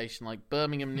train station like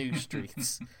Birmingham New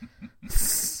Streets.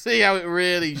 See how it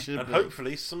really should and be. And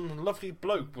hopefully some lovely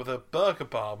bloke with a burger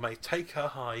bar may take her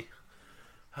high.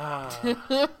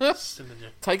 Synergy.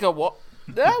 Take her what?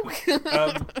 No.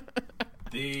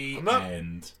 The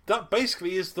end. That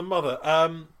basically is the mother.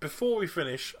 Before we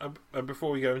finish, and before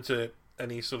we go into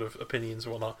any sort of opinions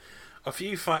or whatnot, a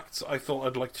few facts I thought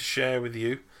I'd like to share with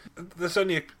you. There's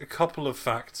only a couple of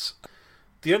facts.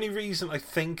 The only reason I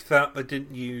think that they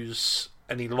didn't use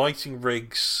any lighting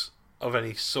rigs of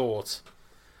any sort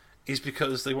is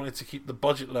because they wanted to keep the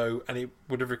budget low, and it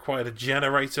would have required a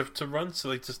generator to run, so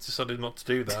they just decided not to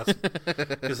do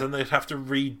that. Because then they'd have to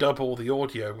redub all the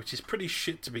audio, which is pretty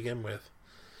shit to begin with.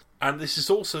 And this is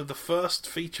also the first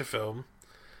feature film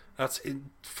that's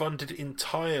funded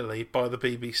entirely by the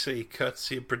BBC,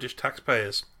 courtesy of British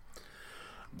taxpayers.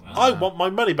 Wow. I want my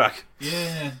money back.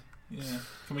 Yeah.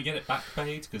 Can we get it back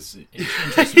paid? Because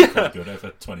it's quite good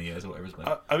over 20 years or whatever it's been.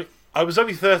 I mean, I was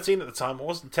only 13 at the time. I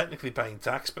wasn't technically paying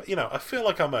tax, but, I feel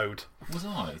like I'm owed. Was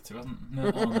I? No,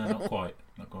 not quite.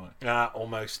 Not quite.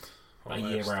 Almost. A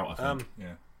year out, I think.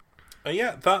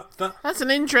 Yeah, that's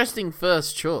an interesting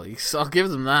first choice. I'll give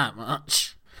them that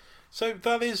much. So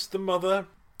that is The Mother.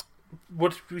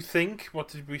 What did we think? What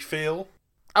did we feel?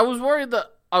 I was worried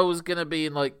that I was going to be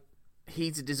in,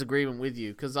 heated disagreement with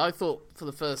you, because I thought for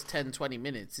the first 10-20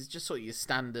 minutes it's just sort of your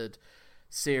standard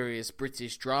serious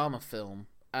British drama film,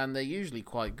 and they're usually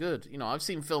quite good. I've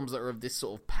seen films that are of this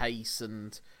sort of pace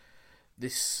and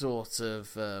this sort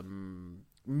of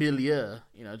milieu.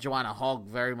 Joanna Hogg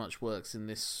very much works in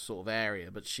this sort of area,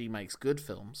 but she makes good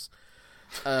films.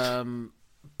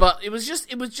 But it was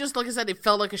just like I said, it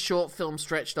felt like a short film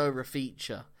stretched over a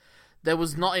feature. There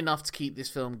was not enough to keep this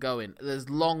film going. There's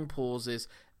long pauses.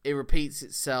 It repeats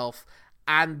itself,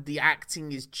 and the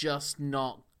acting is just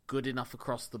not good enough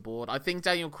across the board. I think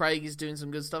Daniel Craig is doing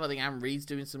some good stuff. I think Anne Reid's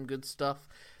doing some good stuff.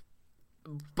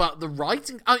 But the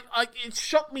writing, it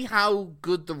shocked me how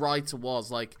good the writer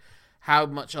was, how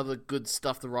much other good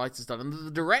stuff the writer's done. And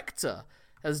the director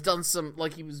has done some,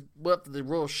 he worked for the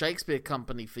Royal Shakespeare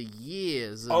Company for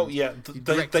years. And he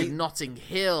directed Notting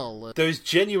Hill. There's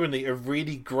genuinely a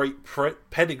really great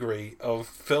pedigree of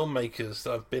filmmakers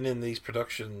that have been in these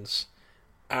productions,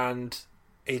 and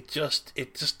it just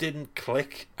didn't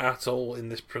click at all in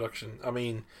this production. I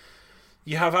mean,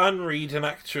 you have Anne Reid, an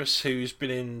actress who's been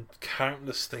in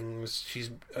countless things. She's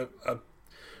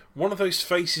one of those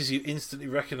faces you instantly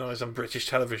recognise on British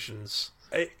televisions.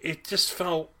 It just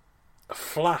felt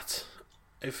flat.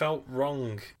 It felt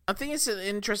wrong. I think it's an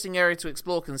interesting area to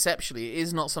explore conceptually. It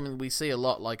is not something we see a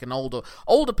lot, like an older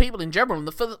people in general. In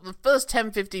the first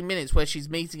 10-15 minutes where she's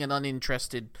meeting an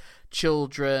uninterested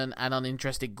children and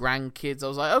uninterested grandkids, I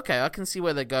was like, okay, I can see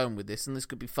where they're going with this, and this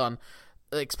could be fun.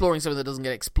 Exploring something that doesn't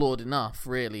get explored enough,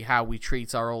 really, how we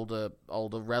treat our older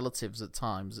relatives at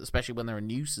times, especially when they're a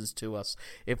nuisance to us.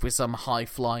 If we're some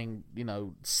high-flying,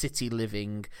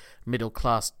 city-living,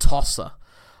 middle-class tosser.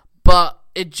 But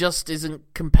it just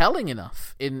isn't compelling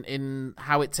enough in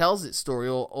how it tells its story,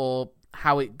 or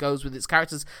how it goes with its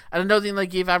characters. And I don't think they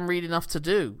give Anne Reid enough to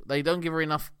do. They don't give her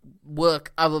enough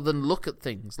work other than look at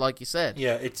things, like you said.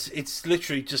 Yeah, it's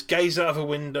literally just gaze out of a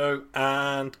window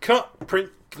and cut,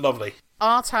 print, lovely.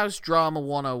 Art house drama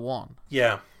 101.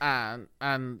 Yeah.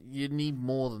 And you need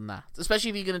more than that.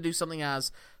 Especially if you're going to do something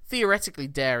as theoretically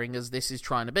daring as this is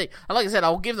trying to be. And like I said,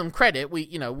 I'll give them credit.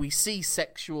 We see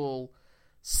sexual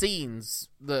scenes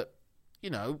that,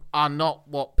 are not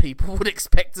what people would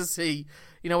expect to see.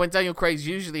 When Daniel Craig's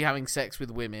usually having sex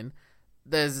with women,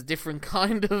 there's a different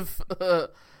kind of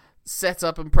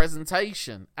setup and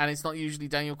presentation. And it's not usually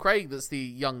Daniel Craig that's the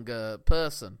younger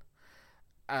person.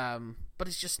 But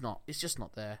it's just not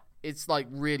there. It's like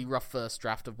really rough first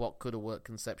draft of what could have worked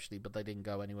conceptually, but they didn't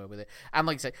go anywhere with it. And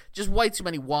like I say, just way too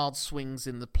many wild swings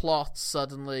in the plot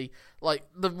suddenly. Like,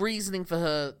 the reasoning for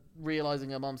her realising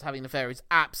her mom's having an affair is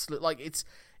absolute. Like,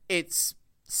 it's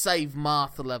Save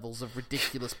Martha levels of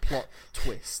ridiculous plot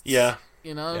twists. Yeah.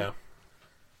 Yeah.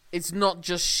 It's not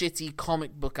just shitty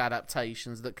comic book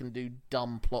adaptations that can do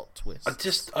dumb plot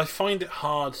twists. I find it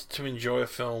hard to enjoy a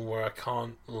film where I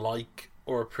can't like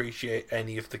or appreciate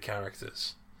any of the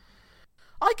characters.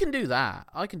 I can do that,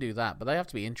 but they have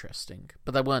to be interesting.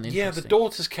 But they weren't interesting. Yeah, the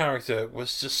daughter's character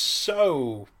was just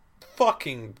so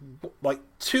fucking, like,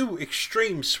 two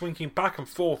extremes swinging back and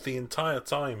forth the entire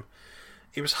time.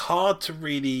 It was hard to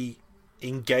really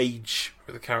engage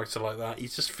with a character like that. You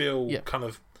just feel kind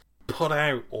of put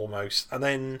out almost. And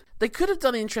then they could have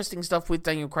done interesting stuff with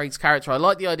Daniel Craig's character. I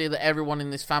like the idea that everyone in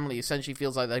this family essentially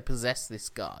feels like they possess this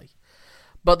guy.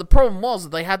 But the problem was that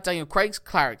they had Daniel Craig's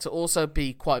character also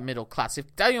be quite middle class.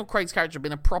 If Daniel Craig's character had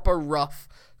been a proper rough,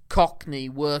 cockney,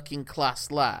 working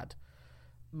class lad,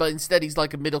 but instead he's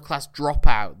like a middle class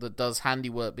dropout that does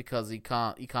handiwork because he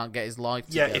can't get his life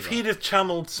together. Yeah, if he'd have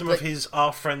channeled some of his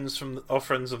our friends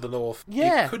of the North,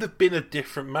 it could have been a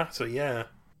different matter. Yeah,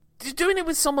 doing it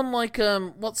with someone like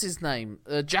what's his name,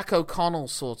 Jack O'Connell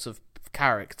sort of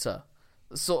character,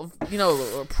 sort of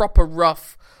a proper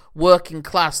rough working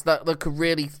class that could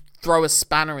really throw a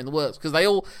spanner in the works, because they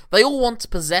all want to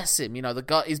possess him. The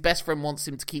guy, his best friend, wants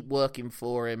him to keep working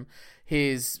for him.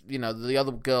 The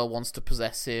other girl wants to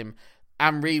possess him.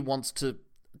 Anne Reid wants to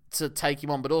take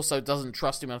him on, but also doesn't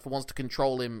trust him and wants to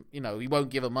control him. He won't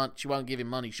give her money. She won't give him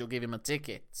money. She'll give him a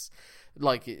ticket.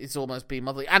 Like, it's almost being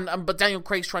motherly. But Daniel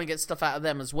Craig's trying to get stuff out of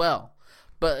them as well.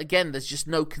 But again, there's just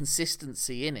no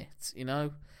consistency in it.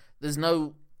 There's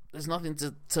nothing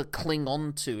to cling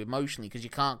on to emotionally, because you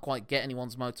can't quite get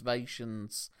anyone's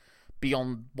motivations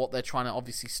beyond what they're trying to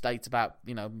obviously state about,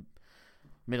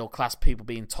 middle class people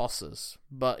being tossers.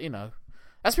 But,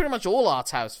 that's pretty much all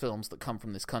art house films that come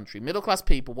from this country. Middle class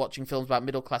people watching films about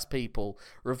middle class people,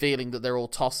 revealing that they're all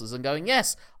tossers and going,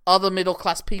 yes, other middle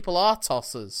class people are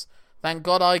tossers. Thank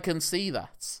God I can see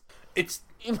that. It's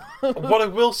what I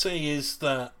will say is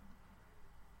that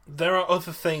there are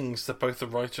other things that both the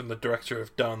writer and the director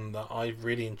have done that I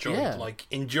really enjoyed. Yeah. Like,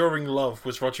 Enduring Love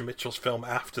was Roger Mitchell's film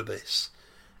after this.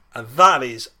 And that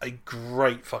is a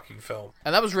great fucking film.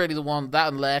 And that was really the one, that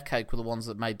and Layer Cake were the ones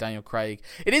that made Daniel Craig.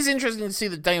 It is interesting to see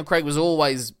that Daniel Craig was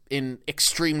always in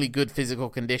extremely good physical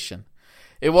condition.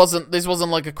 This wasn't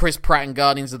like a Chris Pratt in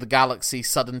Guardians of the Galaxy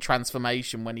sudden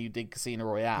transformation when he did Casino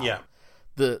Royale. Yeah.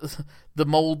 The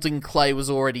moulding clay was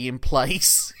already in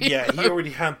place. Yeah, he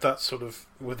already had that sort of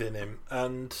within him.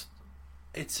 And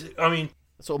sort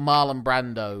of Marlon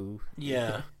Brando.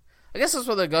 Yeah. I guess that's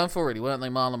what they're going for, really, weren't they?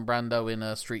 Marlon Brando in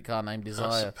A Streetcar Named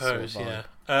Desire. I suppose,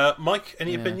 yeah. Mike,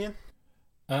 any opinion?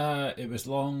 It was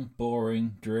long,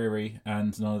 boring, dreary,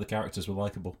 and none of the characters were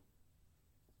likeable.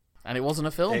 And it wasn't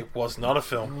a film? It was not a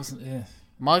film. It wasn't, yeah.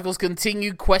 Michael's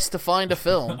continued quest to find a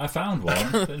film. I found one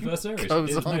in the first series. There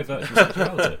was no virtual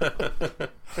sexuality.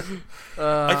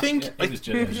 I think...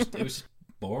 It was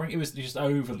boring. It was just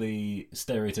overly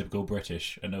stereotypical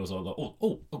British, and there was all like,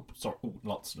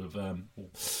 lots of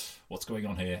what's going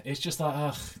on here? It's just like,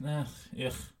 ugh.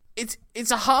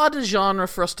 It's a harder genre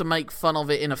for us to make fun of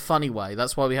it in a funny way.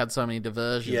 That's why we had so many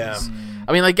diversions. Yeah.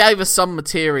 I mean, they gave us some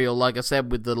material, like I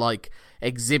said, with the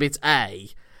Exhibit A,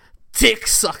 dick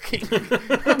sucking,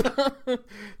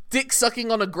 dick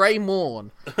sucking on a grey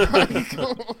morn.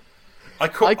 I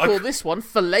call this one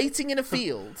filleting in a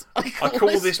field. I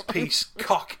call this piece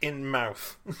cock in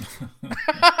mouth.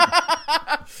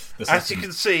 As you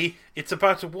can see, it's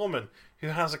about a woman who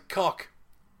has a cock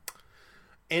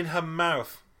in her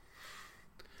mouth.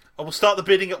 I will start the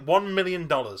bidding at $1 million.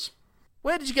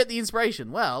 Where did you get the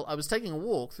inspiration? Well, I was taking a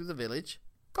walk through the village.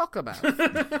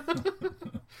 Cockamouth.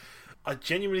 I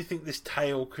genuinely think this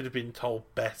tale could have been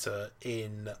told better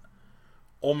in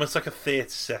almost like a theatre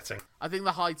setting. I think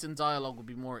the heightened dialogue would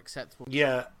be more acceptable.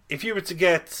 Yeah, if you were to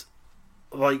get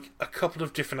like a couple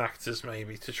of different actors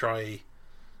maybe to try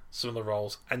some of the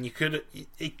roles, and it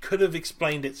could have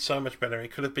explained it so much better.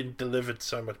 It could have been delivered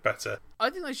so much better. I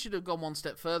think they should have gone one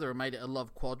step further and made it a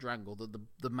love quadrangle, that the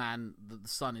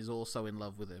son is also in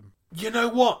love with him. You know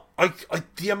what?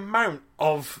 The amount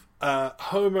of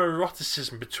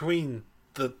homoeroticism between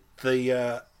the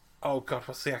oh god,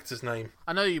 what's the actor's name?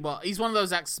 I know you are. He's one of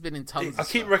those actors who's been in tons. I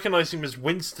keep recognising him as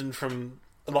Winston from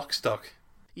Lock, Stock.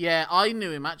 Yeah, I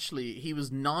knew him actually. He was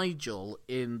Nigel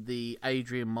in the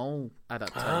Adrian Mole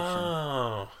adaptation.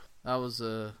 Oh, that was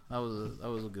a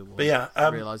good one. But yeah,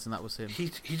 realising that was him. He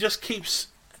just keeps.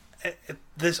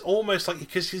 There's almost like,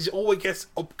 because he always gets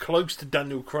up close to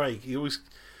Daniel Craig. He always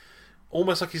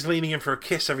almost like he's leaning in for a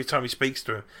kiss every time he speaks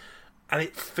to him, and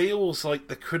it feels like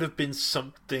there could have been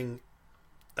something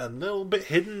a little bit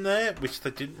hidden there, which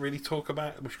they didn't really talk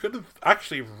about, which could have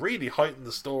actually really heightened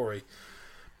the story.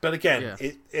 But again,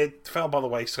 it fell by the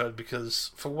wayside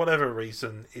because for whatever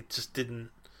reason it just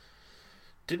didn't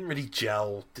really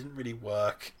gel, didn't really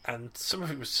work, and some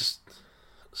of it was just.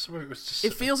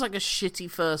 It feels like a shitty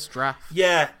first draft.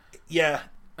 Yeah.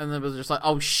 And then it was just like,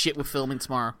 oh shit, we're filming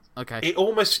tomorrow. Okay. It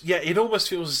almost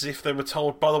feels as if they were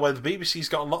told, by the way, the BBC's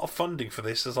got a lot of funding for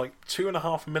this. There's like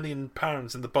 £2.5 million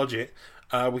in the budget.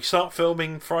 We start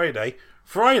filming Friday.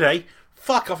 Friday?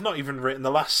 Fuck, I've not even written the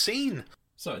last scene.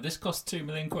 So this cost £2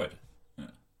 million. Yeah.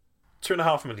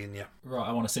 2.5 million, yeah. Right,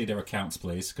 I want to see their accounts,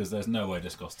 please, because there's no way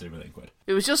this cost £2 million.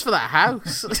 It was just for that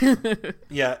house.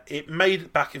 Yeah, it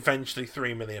made back eventually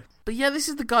 3 million. But yeah, this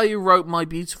is the guy who wrote My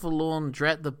Beautiful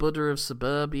Laundrette, The Buddha of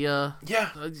Suburbia.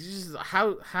 Yeah.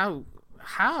 How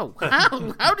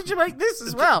did you make this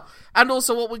as well? And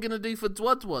also what we're going to do for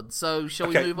Dwudwud. So shall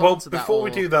we move on to that? Before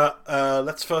we do that,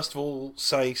 let's first of all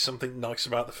say something nice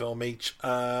about the film each.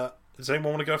 Does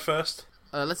anyone want to go first?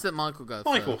 Let's let Michael go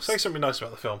Michael, first. say something nice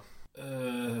about the film.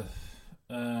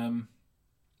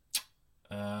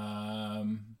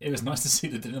 It was nice to see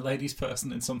the Dinner Ladies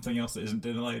person in something else that isn't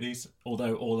Dinner Ladies,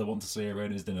 although all I want to see her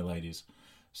in is Dinner Ladies.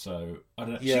 So I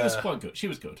don't know. Yeah. She was quite good. She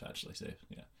was good, actually. So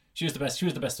yeah, she was the best. She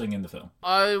was the best thing in the film.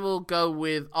 I will go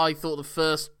with, I thought the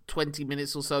first 20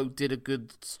 minutes or so did a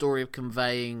good story of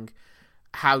conveying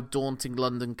how daunting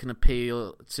London can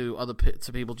appeal to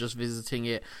people just visiting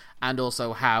it, and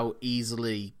also how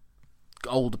easily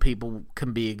older people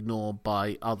can be ignored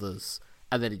by others,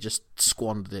 and then it just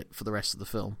squandered it for the rest of the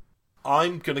film.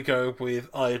 I'm going to go with,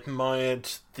 I admired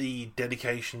the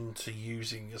dedication to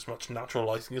using as much natural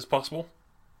lighting as possible.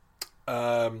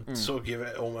 Sort of give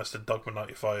it almost a Dogma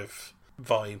 95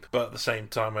 vibe, but at the same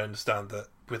time I understand that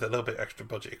with a little bit extra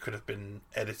budget it could have been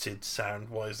edited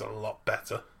sound-wise a lot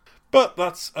better. But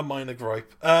that's a minor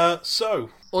gripe. Or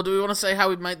do we want to say how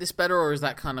we'd make this better, or is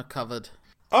that kind of covered?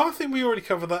 I think we already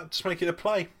covered that. Just make it a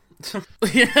play.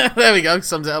 Yeah, there we go.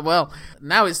 Sums it up well.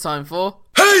 Now it's time for...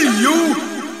 Hey, you!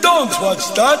 Don't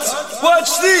watch that! Watch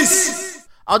this!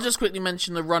 I'll just quickly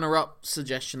mention the runner-up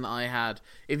suggestion that I had.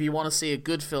 If you want to see a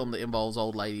good film that involves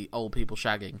old people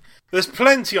shagging... There's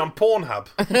plenty on Pornhub.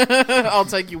 I'll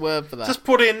take your word for that. Just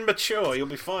put in mature, you'll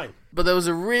be fine. But there was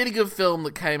a really good film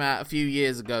that came out a few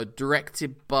years ago,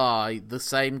 directed by the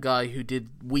same guy who did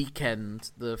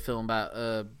Weekend, the film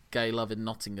about gay love in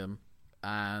Nottingham,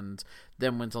 and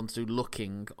then went on to do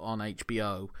Looking on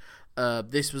HBO.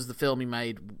 This was the film he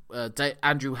made.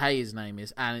 Andrew Hay, his name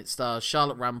is, and it stars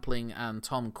Charlotte Rampling and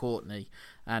Tom Courtenay,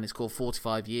 and it's called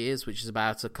 45 Years, which is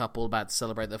about a couple about to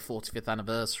celebrate their 45th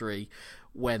anniversary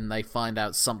when they find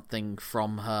out something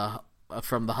from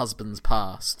the husband's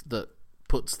past that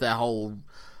puts their whole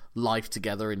life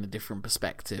together in a different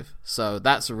perspective. So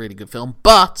that's a really good film.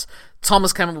 But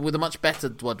Thomas came up with a much better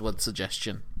Dwudwud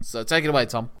suggestion. So take it away,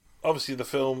 Tom. Obviously, the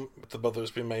film The Mother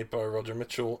has been made by Roger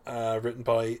Mitchell, written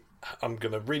by, I'm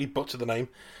going to really butcher the name,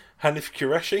 Hanif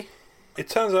Qureshi. It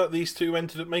turns out these two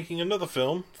ended up making another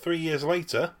film 3 years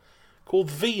later called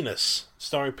Venus,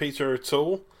 starring Peter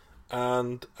O'Toole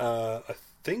and I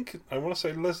want to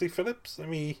say Leslie Phillips.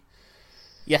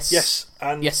 Yes,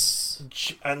 and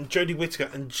Jodie Whittaker,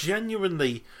 and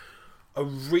genuinely a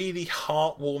really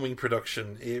heartwarming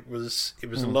production. It was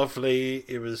lovely.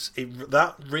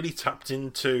 That really tapped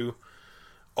into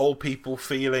old people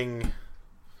feeling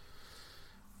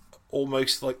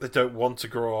almost like they don't want to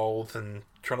grow old and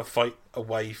trying to fight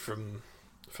away from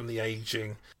the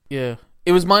aging. Yeah,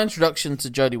 it was my introduction to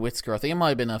Jodie Whittaker. I think it might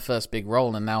have been her first big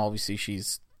role, and now obviously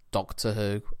she's Doctor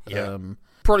Who. Yeah.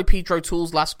 Probably Peter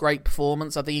O'Toole's last great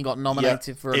performance. I think he got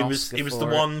nominated for an Oscar. It was the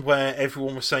one where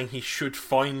everyone was saying he should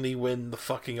finally win the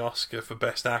fucking Oscar for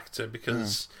Best Actor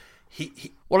because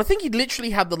he Well, I think he'd literally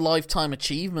had the Lifetime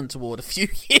Achievement Award a few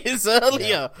years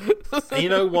earlier. And you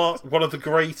know what? One of the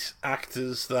great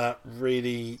actors that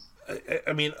really...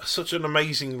 I mean, such an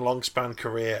amazing long-span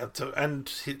career. To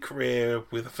end his career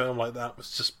with a film like that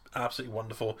was just absolutely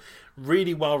wonderful.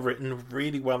 Really well written,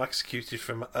 really well executed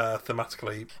from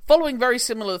thematically. Following very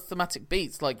similar thematic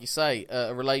beats, like you say,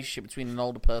 a relationship between an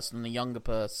older person and a younger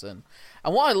person.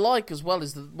 And what I like as well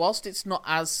is that whilst it's not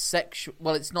as sexual...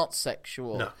 Well, it's not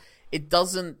sexual. No. It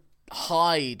doesn't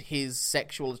hide his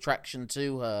sexual attraction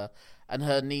to her and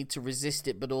her need to resist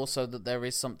it, but also that there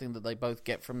is something that they both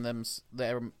get from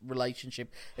their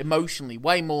relationship emotionally,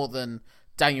 way more than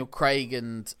Daniel Craig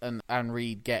and Anne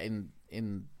Reid get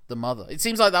in The Mother. It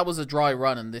seems like that was a dry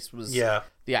run, and this was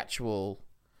the actual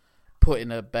put in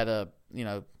a better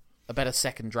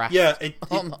second draft. Yeah, it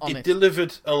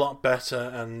delivered a lot better,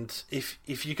 and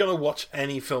if you're going to watch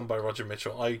any film by Roger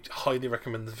Mitchell, I highly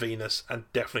recommend The Venus, and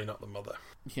definitely not The Mother.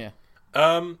 Yeah.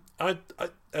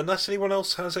 Unless anyone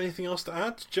else has anything else to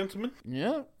add, gentlemen?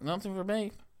 Yeah, nothing for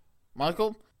me.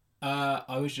 Michael?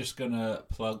 I was just going to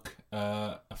plug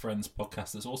a friend's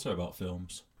podcast that's also about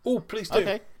films. Oh, please do.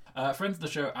 Okay. Friends of the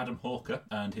show, Adam Hawker,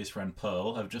 and his friend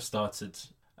Pearl have just started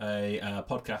a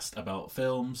podcast about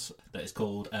films that is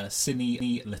called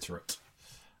Cine Literate.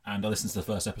 And I listened to the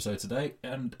first episode today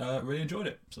and really enjoyed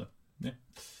it. So, yeah.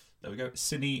 There we go.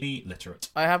 Cine Literate.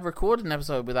 I have recorded an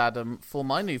episode with Adam for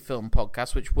my new film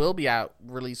podcast, which will be out,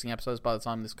 releasing episodes by the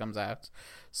time this comes out.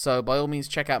 So by all means,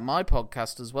 check out my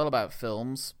podcast as well about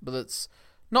films, but it's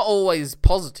not always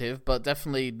positive, but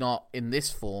definitely not in this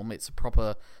form. It's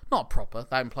not proper.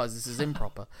 That implies this is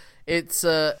improper. It's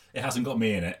It hasn't got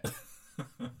me in it.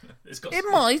 It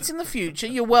might in the future.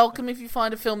 You're welcome if you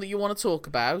find a film that you want to talk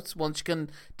about. Once you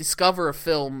can discover a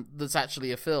film that's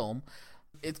actually a film.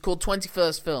 It's called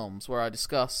 21st Films, where I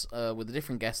discuss, with a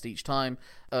different guest each time,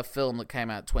 a film that came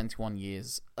out 21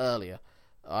 years earlier.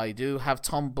 I do have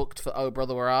Tom booked for Oh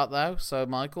Brother, Where Art Thou? So,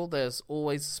 Michael, there's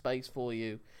always space for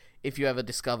you if you ever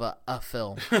discover a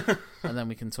film. And then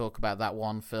we can talk about that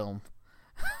one film.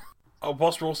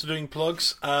 Whilst we're also doing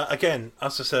plugs, again,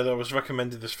 as I said, I was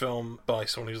recommended this film by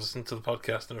someone who's listened to the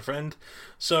podcast and a friend.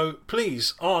 So,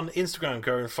 please, on Instagram,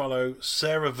 go and follow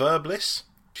Sarah Verbliss.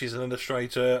 She's an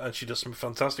illustrator and she does some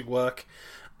fantastic work.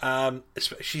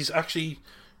 She's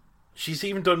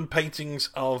even done paintings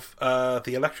of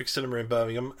the Electric Cinema in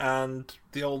Birmingham and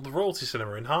the old Royalty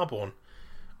Cinema in Harborne,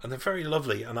 and they're very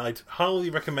lovely. And I'd highly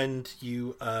recommend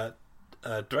you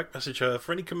direct message her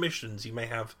for any commissions you may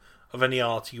have of any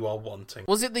art you are wanting.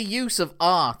 Was it the use of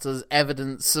art as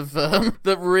evidence of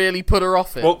that really put her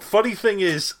off it? Well, funny thing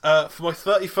is, for my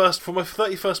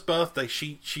 31st birthday,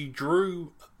 she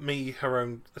drew me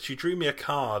a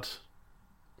card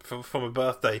for my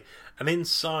birthday, and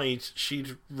inside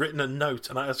she'd written a note,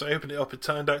 and as I opened it up, it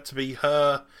turned out to be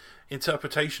her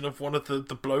interpretation of one of the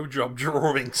blowjob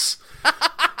drawings.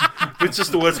 With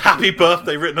just the words "Happy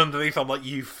Birthday" written underneath. I'm like,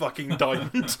 you fucking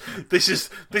diamond. This is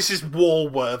wall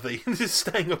worthy. This is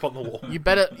staying up on the wall. You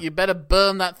better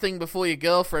burn that thing before your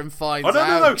girlfriend finds out.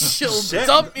 No. She'll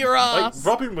dump your ass.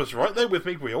 Robin was right there with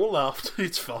me. We all laughed.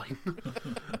 It's fine.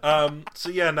 So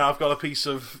yeah, now I've got a piece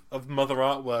of mother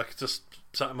artwork just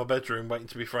sat in my bedroom waiting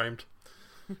to be framed.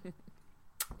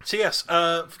 So yes,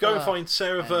 go and find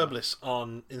Sarah Verbliss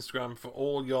on Instagram for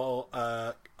all your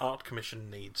art commission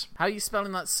needs. How are you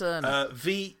spelling that surname?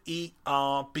 Verblis.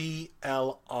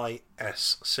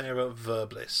 Sarah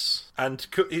Verbliss. And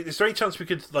is there any chance we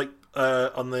could,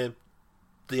 on the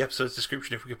episode's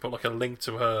description, if we could put like a link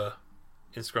to her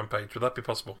Instagram page? Would that be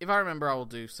possible? If I remember, I will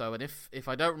do so, and if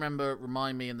I don't remember,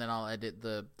 remind me, and then I'll edit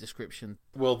the description.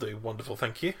 Will do. Wonderful,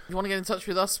 thank you. If you want to get in touch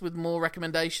with us with more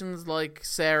recommendations like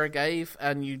Sarah gave,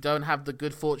 and you don't have the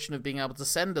good fortune of being able to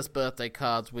send us birthday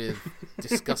cards with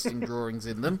disgusting drawings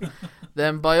in them,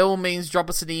 then by all means drop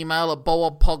us an email at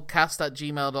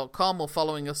bowobpodcast@gmail.com or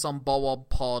following us on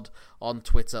bowobpod on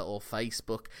Twitter or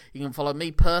Facebook. You can follow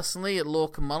me personally at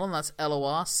Lorcan Mullen, that's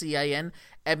LORCAN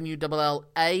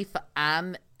MULLA for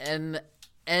Anne,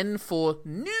 N for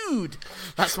nude.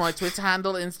 That's my Twitter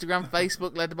handle, Instagram,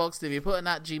 Facebook, Letterboxd. If you put an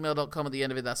 @gmail.com at the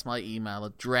end of it, that's my email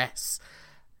address.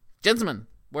 Gentlemen,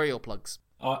 where are your plugs?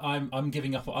 I'm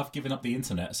giving up. I've given up the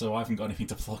internet, so I haven't got anything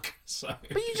to plug. So.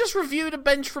 But you just reviewed a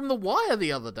bench from The Wire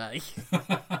the other day.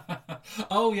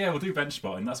 Oh yeah, we'll do bench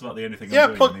spotting. That's about the only thing. Yeah, I'm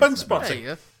doing plug bench spotting.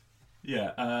 There you go.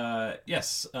 Yeah.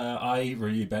 Yes. I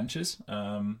review benches.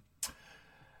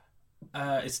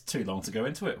 It's too long to go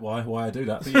into it. Why I do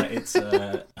that? But yeah, it's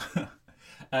check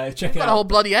it out. Got a whole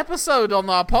bloody episode on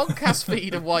our podcast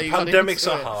feed of why you got into it.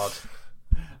 Pandemics are hard.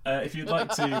 If you'd like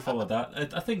to follow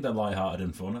that, I think they're lighthearted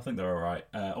and fun. I think they're all right.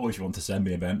 Or if you want to send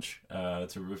me a bench to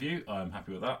review, I'm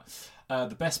happy with that.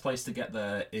 The best place to get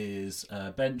there is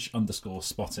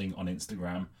bench_spotting on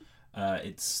Instagram.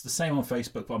 It's the same on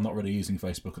Facebook, but I'm not really using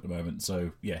Facebook at the moment.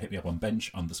 So yeah, hit me up on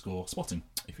bench_spotting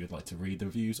if you'd like to read the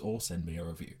reviews or send me a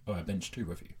review or a bench 2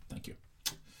 review. Thank you.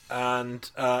 And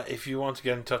if you want to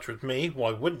get in touch with me,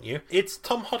 why wouldn't you? It's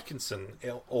Tom Hodkinson,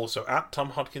 also at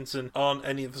Tom Hodkinson on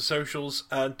any of the socials.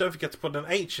 Don't forget to put an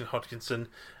H in Hodkinson.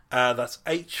 That's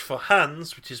H for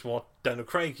hands, which is what Daniel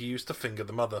Craig used to finger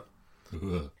the mother.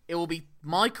 It will be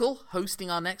Michael hosting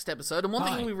our next episode, and one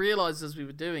thing we realised as we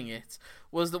were doing it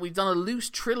was that we've done a loose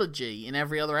trilogy in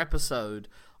every other episode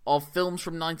of films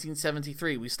from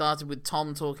 1973. We started with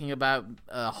Tom talking about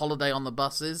Holiday on the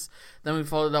Buses, then we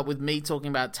followed up with me talking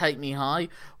about Take Me High.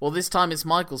 Well, this time it's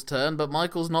Michael's turn, but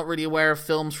Michael's not really aware of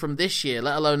films from this year,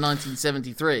 let alone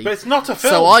 1973. But it's not a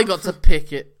film! So I got to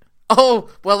pick it. Oh,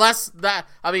 well, that's that.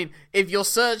 I mean, if your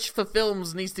search for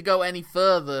films needs to go any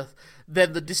further,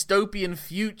 then the dystopian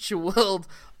future world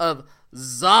of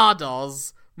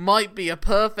Zardoz might be a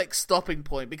perfect stopping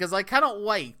point, because I cannot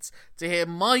wait to hear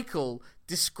Michael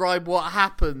describe what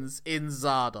happens in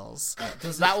Zardoz.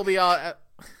 That will be our...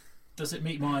 Does it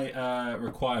meet my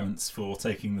requirements for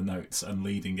taking the notes and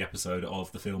leading the episode of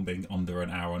the film being under an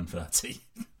hour and 30?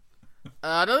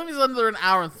 I don't think it's under an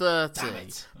hour and 30,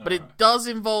 but it does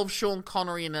involve Sean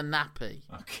Connery in a nappy.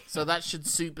 Okay. So that should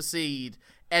supersede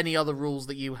any other rules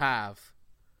that you have.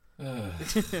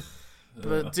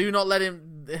 But do not let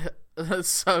him...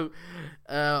 So,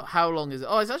 how long is it?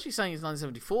 Oh, it's actually saying it's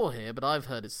 1974 here, but I've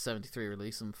heard it's a 73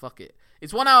 release, and fuck it.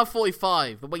 It's 1 hour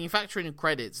 45, but when you factor in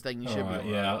credits, then you should be all right.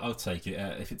 Yeah, I'll take it.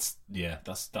 If it's... Yeah,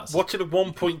 that's... Watch it at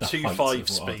 1.25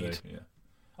 speed. Yeah.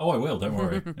 Oh, I will, don't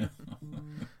worry.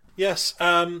 Yes,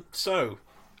 so,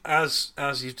 as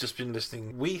you've just been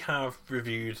listening, we have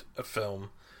reviewed a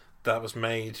film that was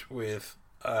made with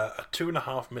a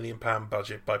 £2.5 million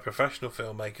budget by professional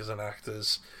filmmakers and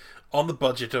actors on the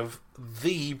budget of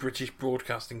the British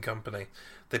Broadcasting Company.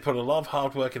 They put a lot of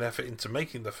hard work and effort into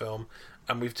making the film,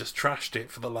 and we've just trashed it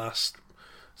for the last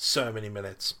so many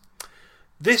minutes.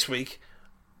 This week,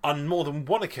 on more than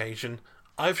one occasion,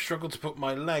 I've struggled to put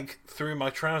my leg through my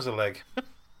trouser leg.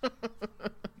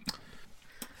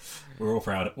 We're all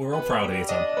proud of you,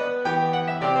 Tom.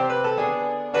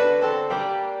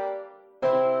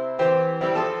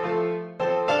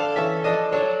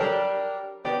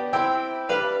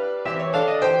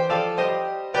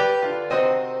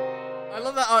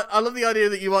 I love the idea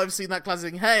that you might have seen that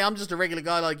classic, hey, I'm just a regular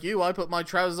guy like you, I put my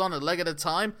trousers on a leg at a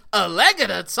time. A leg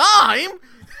at a time?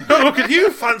 Look at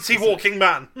you, fancy walking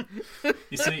man!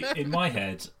 You see, in my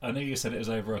head, I know you said it was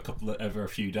over a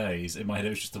few days. In my head, it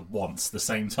was just once, the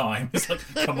same time. It's like,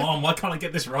 come on, why can't I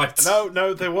get this right?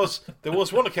 No, there was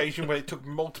one occasion where it took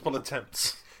multiple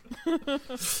attempts.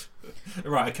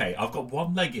 Right, okay, I've got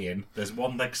one leg in, there's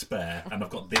one leg spare, and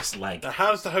I've got this leg. Now,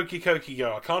 how does the hokey cokey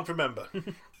go? I can't remember.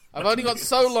 I've only got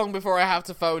so long before I have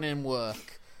to phone in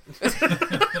work.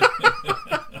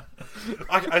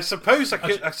 I suppose I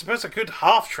could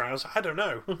half trouser. I don't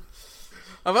know.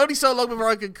 I've only so long before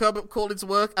I can come up, call into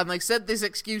work, and they said this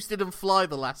excuse didn't fly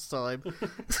the last time.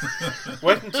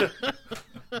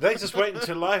 They just wait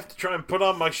until I have to try and put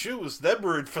on my shoes. They're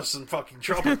rude for some fucking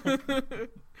trouble.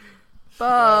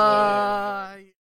 Bye.